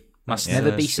green. Must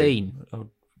never be seen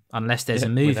unless there's a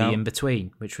movie in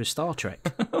between, which was Star Trek.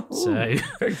 So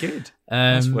very good.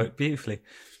 That's worked beautifully.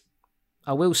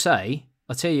 I will say,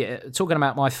 I'll tell you, talking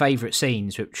about my favourite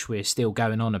scenes, which we're still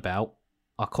going on about.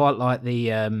 I quite like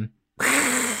the.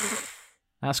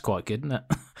 That's quite good, isn't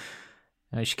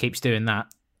it? She keeps doing that.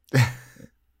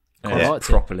 It's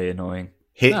properly annoying.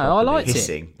 I liked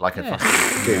hissing like a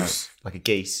fucking goose, like a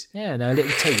geese. Yeah, no,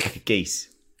 little teeth. Like a geese.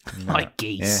 Like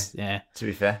geese, yeah. To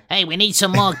be fair. Hey, we need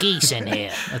some more geese in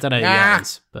here. I don't know who that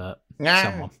is, but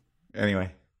someone.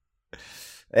 Anyway.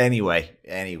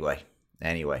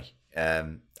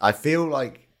 I feel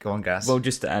like... Go on, Gas. Well,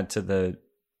 just to add to the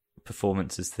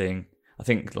performances thing, I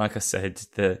think, like I said,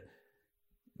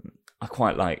 I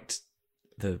quite liked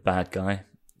the bad guy.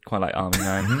 Quite like Army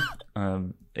Man.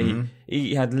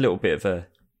 He had a little bit of a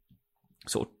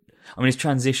sort of... his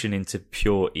transition into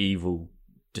pure evil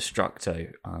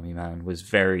Destructo Army Man was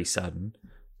very sudden,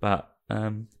 but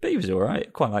he was all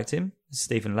right. Quite liked him.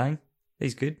 Stephen Lang,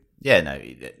 he's good. Yeah, no,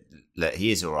 look,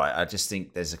 he is all right. I just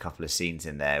think there's a couple of scenes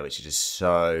in there which are just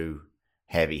so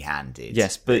heavy-handed.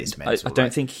 Yes, but it's mental, I don't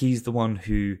right? think he's the one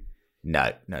who.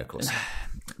 No, of course not.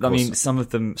 I mean, some of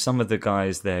the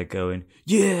guys there going,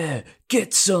 yeah,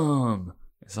 get some.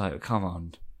 It's like, come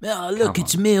on. Oh, look, Come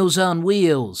it's Meals on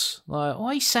Wheels. Like, why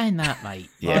are you saying that, mate?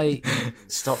 Yeah. Like,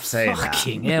 Stop saying that.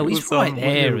 fucking hell, he's Meals right on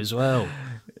there Wheels. as well.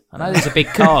 I know there's a big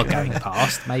car going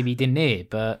past. Maybe he didn't hear,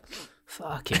 but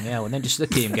fucking hell. And then just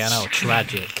look at him going, oh,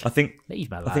 tragic. I think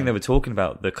Leave me alone. I think they were talking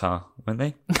about the car, weren't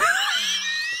they?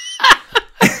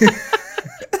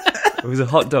 It was a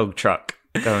hot dog truck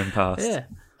going past. Yeah.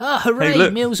 Oh, hooray, Hey,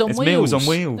 look, Meals on it's Wheels. Meals on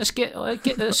Wheels. Let's get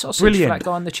the sausage Brilliant. for that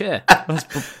guy in the chair.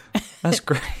 That's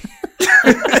great.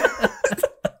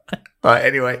 Right,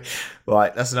 anyway.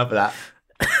 Right, that's enough of that.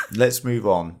 Let's move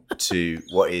on to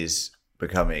what is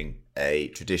becoming a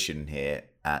tradition here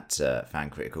at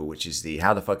Fan Critical, which is the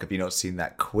How the Fuck Have You Not Seen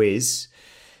That quiz,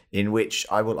 in which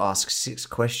I will ask 6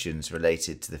 questions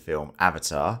related to the film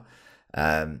Avatar.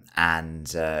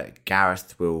 And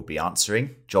Gareth will be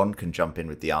answering. John can jump in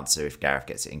with the answer if Gareth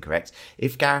gets it incorrect.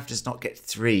 If Gareth does not get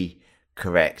 3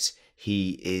 correct,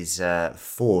 he is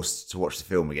forced to watch the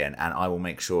film again, and I will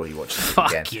make sure he watches it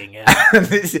again. Fucking hell.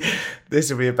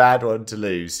 This will be a bad one to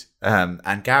lose.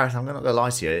 And Gareth, I'm not going to lie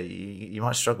to you. You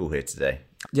might struggle here today.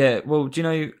 Yeah, well, do you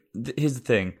know, here's the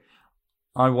thing.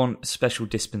 I want special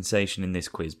dispensation in this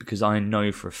quiz because I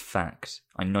know for a fact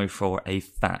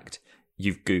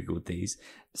you've Googled these.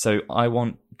 So I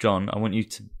want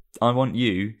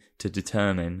you to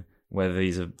determine whether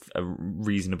these are a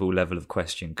reasonable level of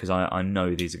question, because I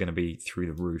know these are going to be through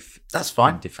the roof. That's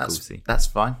fine. in difficulty. That's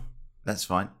fine. That's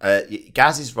fine.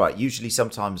 Gaz is right. Usually,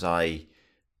 sometimes I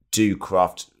do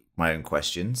craft my own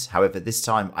questions. However, this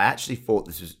time I actually thought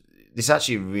this is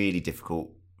actually a really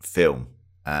difficult film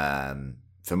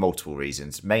for multiple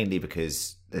reasons. Mainly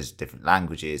because there's different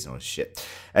languages and all this shit.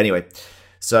 Anyway,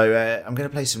 so I'm going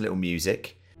to play some little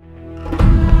music.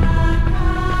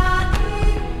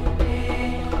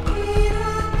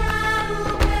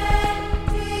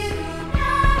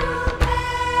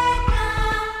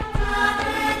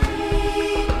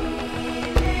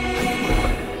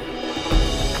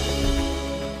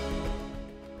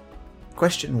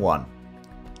 Question 1.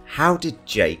 How did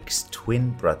Jake's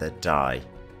twin brother die?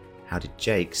 How did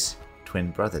Jake's twin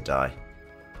brother die?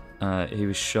 He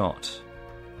was shot.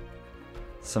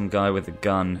 Some guy with a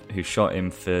gun who shot him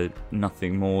for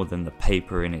nothing more than the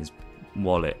paper in his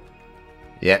wallet.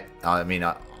 Yep,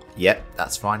 yep,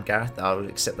 that's fine, Gareth. I will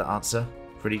accept that answer.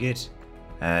 Pretty good.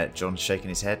 John's shaking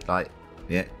his head like,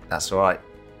 yeah, that's all right.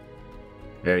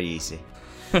 Very easy.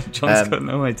 John's got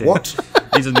no idea. What?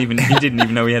 He didn't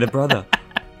even know he had a brother.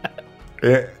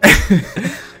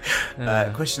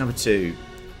 Question number 2.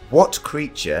 What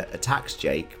creature attacks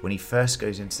Jake when he first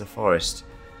goes into the forest?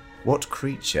 What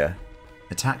creature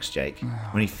attacks Jake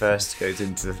when he first goes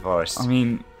into the forest? I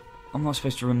mean, I'm not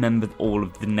supposed to remember all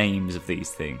of the names of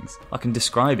these things. I can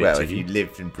describe it well, to if you. you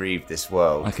lived and breathed this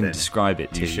world, I can then describe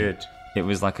it to you. you should. It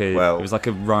was like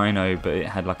a rhino, but it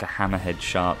had like a hammerhead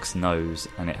shark's nose,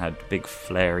 and it had big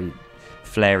flary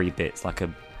bits like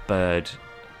a bird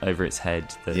over its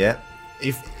head. Yeah.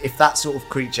 If that sort of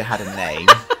creature had a name,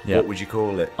 Yeah. what would you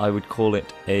call it? I would call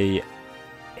it a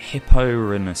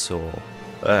hipporhinosaur.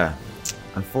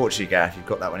 Unfortunately, Gareth, you've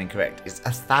got that one incorrect. It's a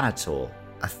Thanator.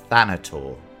 A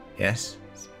Thanator. Yes?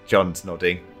 John's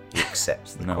nodding. He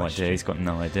accepts the No question. idea. He's got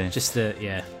no idea. Just the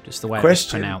way it was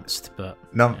Question- pronounced, but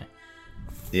No.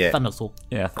 Yeah. Thanator.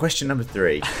 Yeah. Question number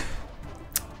 3.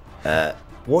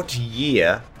 What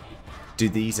year do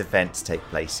these events take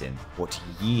place in? What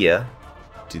year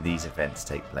do these events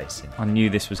take place in? I knew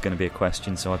this was going to be a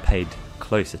question, so I paid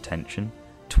close attention.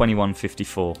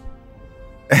 2154.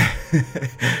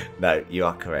 No, you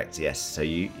are correct, yes. So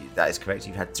that is correct.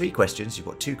 You've had 3 questions. You've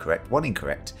got 2 correct, 1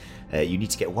 incorrect. You need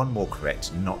to get 1 more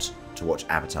correct, not to watch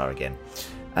Avatar again.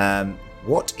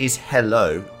 What is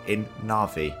hello in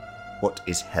Na'vi? What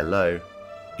is hello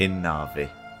in Na'vi?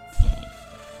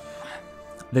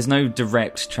 There's no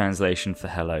direct translation for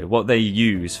hello. What they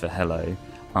use for hello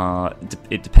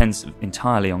it depends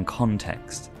entirely on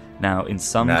context. Now, in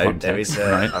some contexts,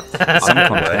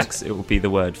 it will be the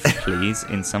word for please.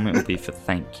 In some, it will be for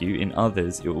thank you. In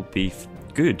others, it will be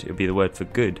good. It will be the word for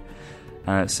good.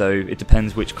 So it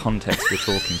depends which context we're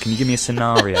talking. Can you give me a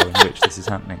scenario in which this is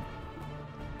happening?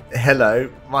 Hello,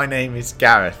 my name is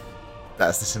Gareth.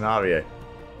 That's the scenario.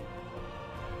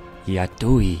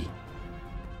 Yadui.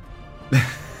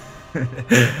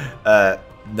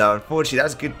 No, unfortunately,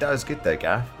 that was good though,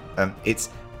 Gareth. It's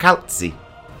Kaltzi.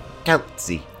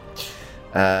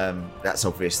 That's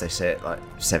obvious. They say it like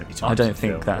 70 times. I don't in the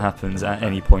think film, that but happens at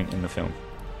any point in the film.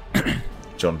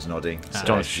 John's nodding. So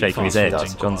John's shaking his head.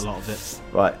 Fast-forwarding John's- quite a lot of it.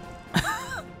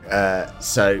 Right.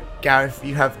 So, Gareth,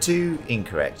 you have 2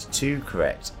 incorrect, 2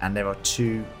 correct, and there are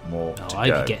 2 more to I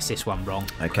go. hope he gets this one wrong.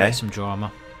 Okay. Create some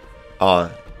drama. Oh,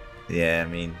 yeah, I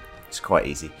mean, it's quite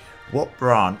easy. What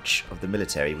branch of the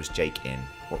military was Jake in?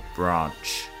 What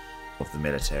branch of the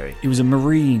military He was a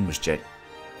Marine. was Jake?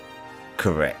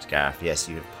 Correct, Gareth. Yes,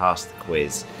 you have passed the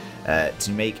quiz.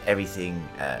 To make everything,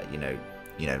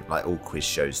 like all quiz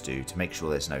shows do, to make sure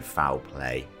there's no foul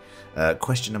play.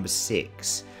 Question number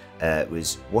 6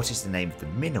 was, what is the name of the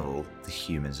mineral the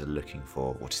humans are looking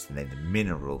for? What is the name of the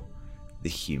mineral the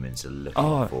humans are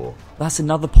looking for? That's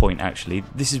another point, actually.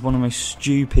 This is one of the most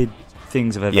stupid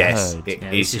things I've ever Yes, heard.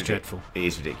 This is dreadful. It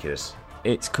is ridiculous.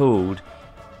 It's called...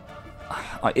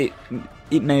 It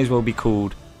may as well be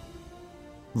called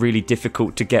really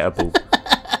difficult to gettable.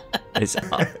 It's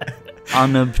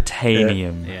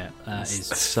unobtainium. Yeah, that is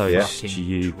So Yeah.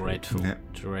 stupid. dreadful. Yeah.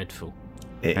 Dreadful.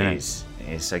 It I know. is. It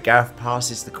is. So Gareth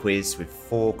passes the quiz with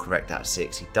 4 correct out of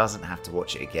 6. He doesn't have to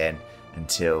watch it again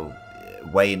until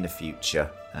way in the future.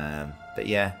 But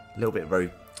yeah, a little bit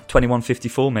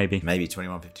 2154 maybe. maybe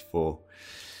 2154.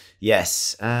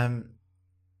 Yes. And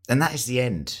that is the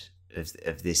end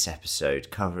of this episode,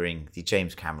 covering the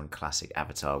James Cameron classic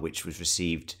Avatar, which was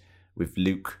received with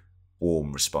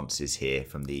lukewarm responses here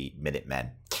from the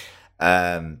Minutemen.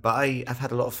 But I've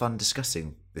had a lot of fun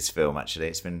discussing this film, actually.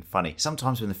 It's been funny.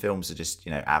 Sometimes when the films are just,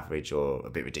 average or a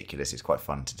bit ridiculous, it's quite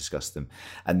fun to discuss them.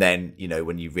 And then,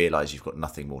 when you realise you've got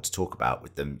nothing more to talk about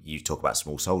with them, you talk about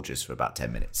Small Soldiers for about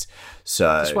 10 minutes.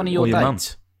 So It's one of your Or your mum.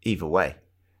 dates. either way.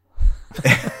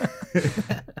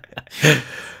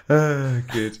 Oh,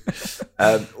 good.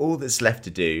 All that's left to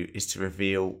do is to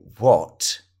reveal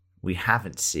what we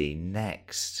haven't seen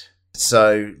next.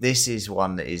 So this is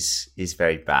one that is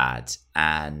very bad,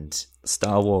 and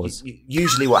Star Wars.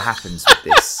 usually what happens with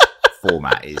this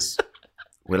format is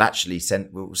we'll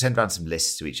send around some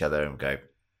lists to each other and go,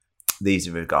 these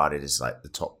are regarded as like the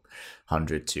top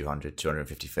 100, 200,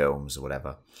 250 films or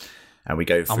whatever. And we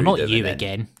go through I'm not them, you and then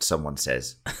again. Someone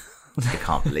says, I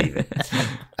can't believe it.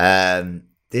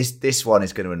 This one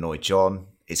is going to annoy John.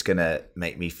 It's going to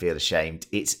make me feel ashamed.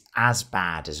 It's as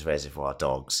bad as Reservoir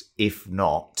Dogs, if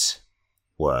not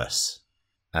worse.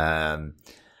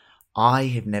 I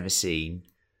have never seen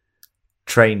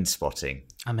Train Spotting.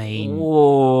 I mean,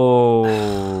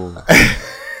 Whoa.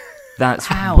 That's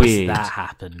how weird. has that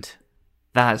happened?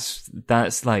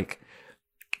 That's like,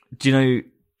 do you know,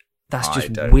 that's I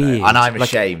just don't weird. know. And I'm Like,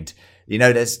 ashamed.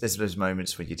 There's those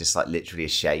moments where you're just like literally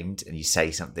ashamed and you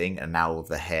say something and now all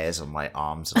the hairs on my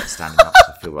arms are like standing up,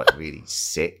 so I feel like really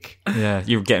sick. Yeah,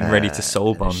 you're getting ready to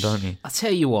soul bomb, don't you? I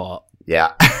tell you what.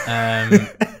 Yeah.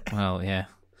 Well, yeah.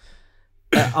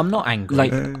 I'm not angry.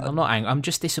 Like- I'm not angry. I'm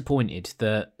just disappointed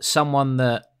that someone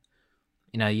that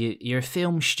you're a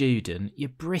film student, you're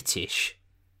British.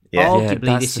 Yeah. Arguably,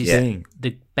 that's this the is thing.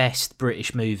 the best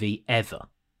British movie ever.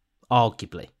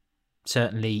 Arguably,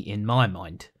 certainly in my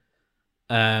mind.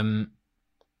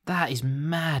 That is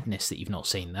madness that you've not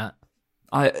seen that.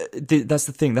 That's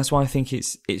the thing. That's why I think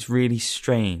it's really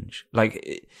strange.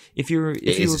 Like, if you were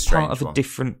is a part strange of a one.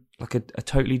 different, like a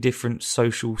totally different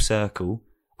social circle,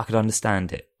 I could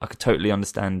understand it. I could totally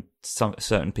understand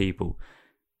certain people.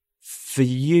 For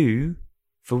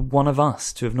one of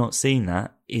us to have not seen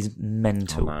that is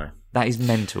mental. I know. That is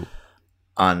mental.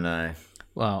 I know.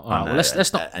 Well, all I right, know. well,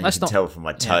 let's not And let's you can not tell from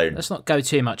my yeah, tone. let's not go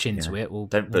too much into it. We'll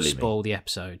bully me. spoil the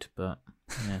episode, but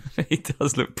yeah. He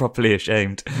does look properly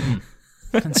ashamed.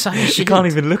 And so She can't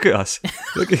even look at us.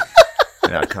 Look at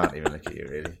No, I can't even look at you,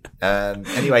 really.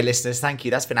 Anyway, listeners, thank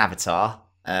you. That's been Avatar.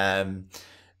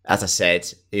 As I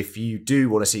said, if you do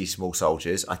want to see Small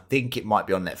Soldiers, I think it might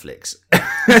be on Netflix.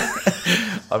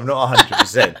 I'm not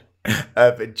 100%.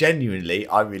 But genuinely,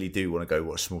 I really do want to go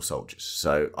watch Small Soldiers.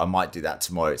 So I might do that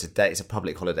tomorrow. It's a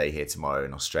public holiday here tomorrow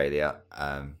in Australia.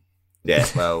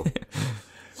 Well,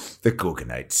 the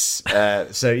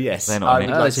Gorgonates. So yes, They're not I on would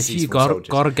it. like there's to a see few Small Soldiers.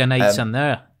 Gorgonates in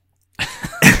there.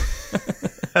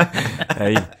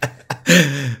 hey.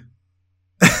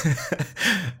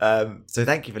 So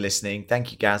thank you for listening.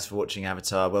 Thank you, Gaz, for watching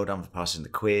Avatar. Well done for passing the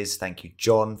quiz. Thank you,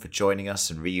 John, for joining us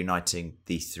and reuniting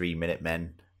the 3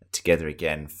 Minutemen together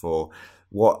again for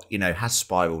what has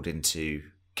spiraled into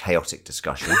chaotic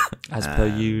discussion. As per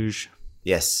usual.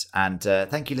 Yes, and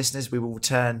thank you, listeners. We will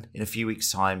return in a few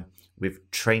weeks' time with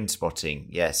Train Spotting.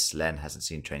 Yes, Len hasn't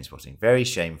seen Train Spotting. Very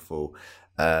shameful.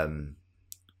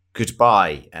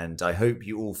 Goodbye, and I hope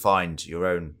you all find your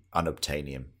own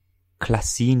unobtainium.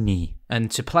 Classini.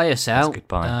 And to play us out,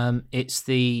 goodbye. It's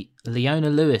the Leona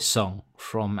Lewis song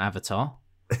from Avatar.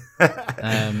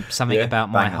 Something about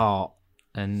my heart.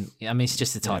 And I mean, it's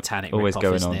just the Titanic always rip-off,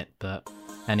 going isn't on. it? But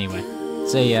anyway,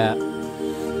 see ya.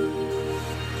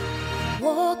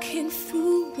 Walking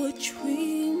through a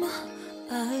dream,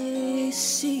 I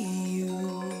see you.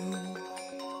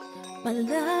 My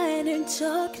light in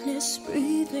darkness,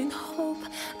 breathing hope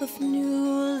of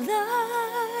new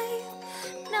life.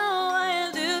 Now I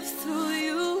live through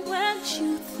you and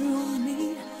you through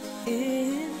me,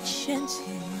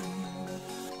 enchanting.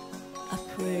 I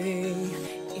pray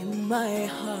in my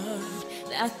heart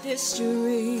that this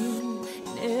dream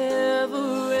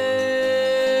never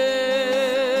ends.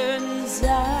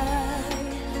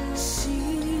 I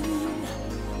see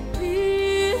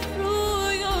me through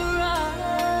your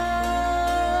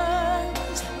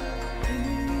eyes,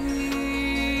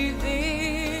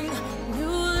 breathing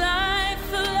new life,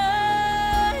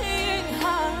 flying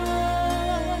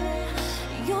high.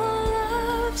 Your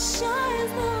love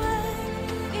shines the way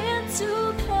into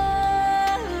paradise.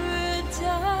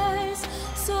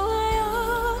 So I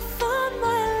offer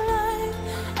my life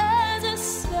as a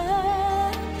sacrifice.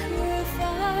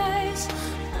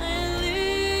 I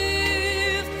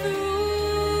live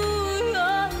through your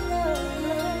love.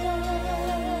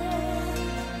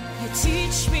 You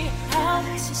teach me how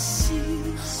to see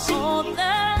all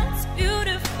that's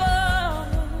beautiful.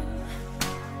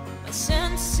 My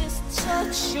senses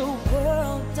touch a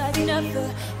world I've never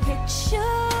pictured.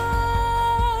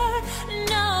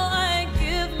 Now I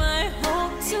give my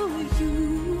hope to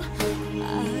you.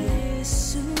 I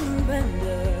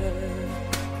surrender.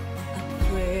 I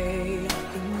pray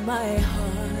in my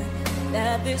heart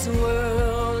that this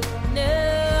world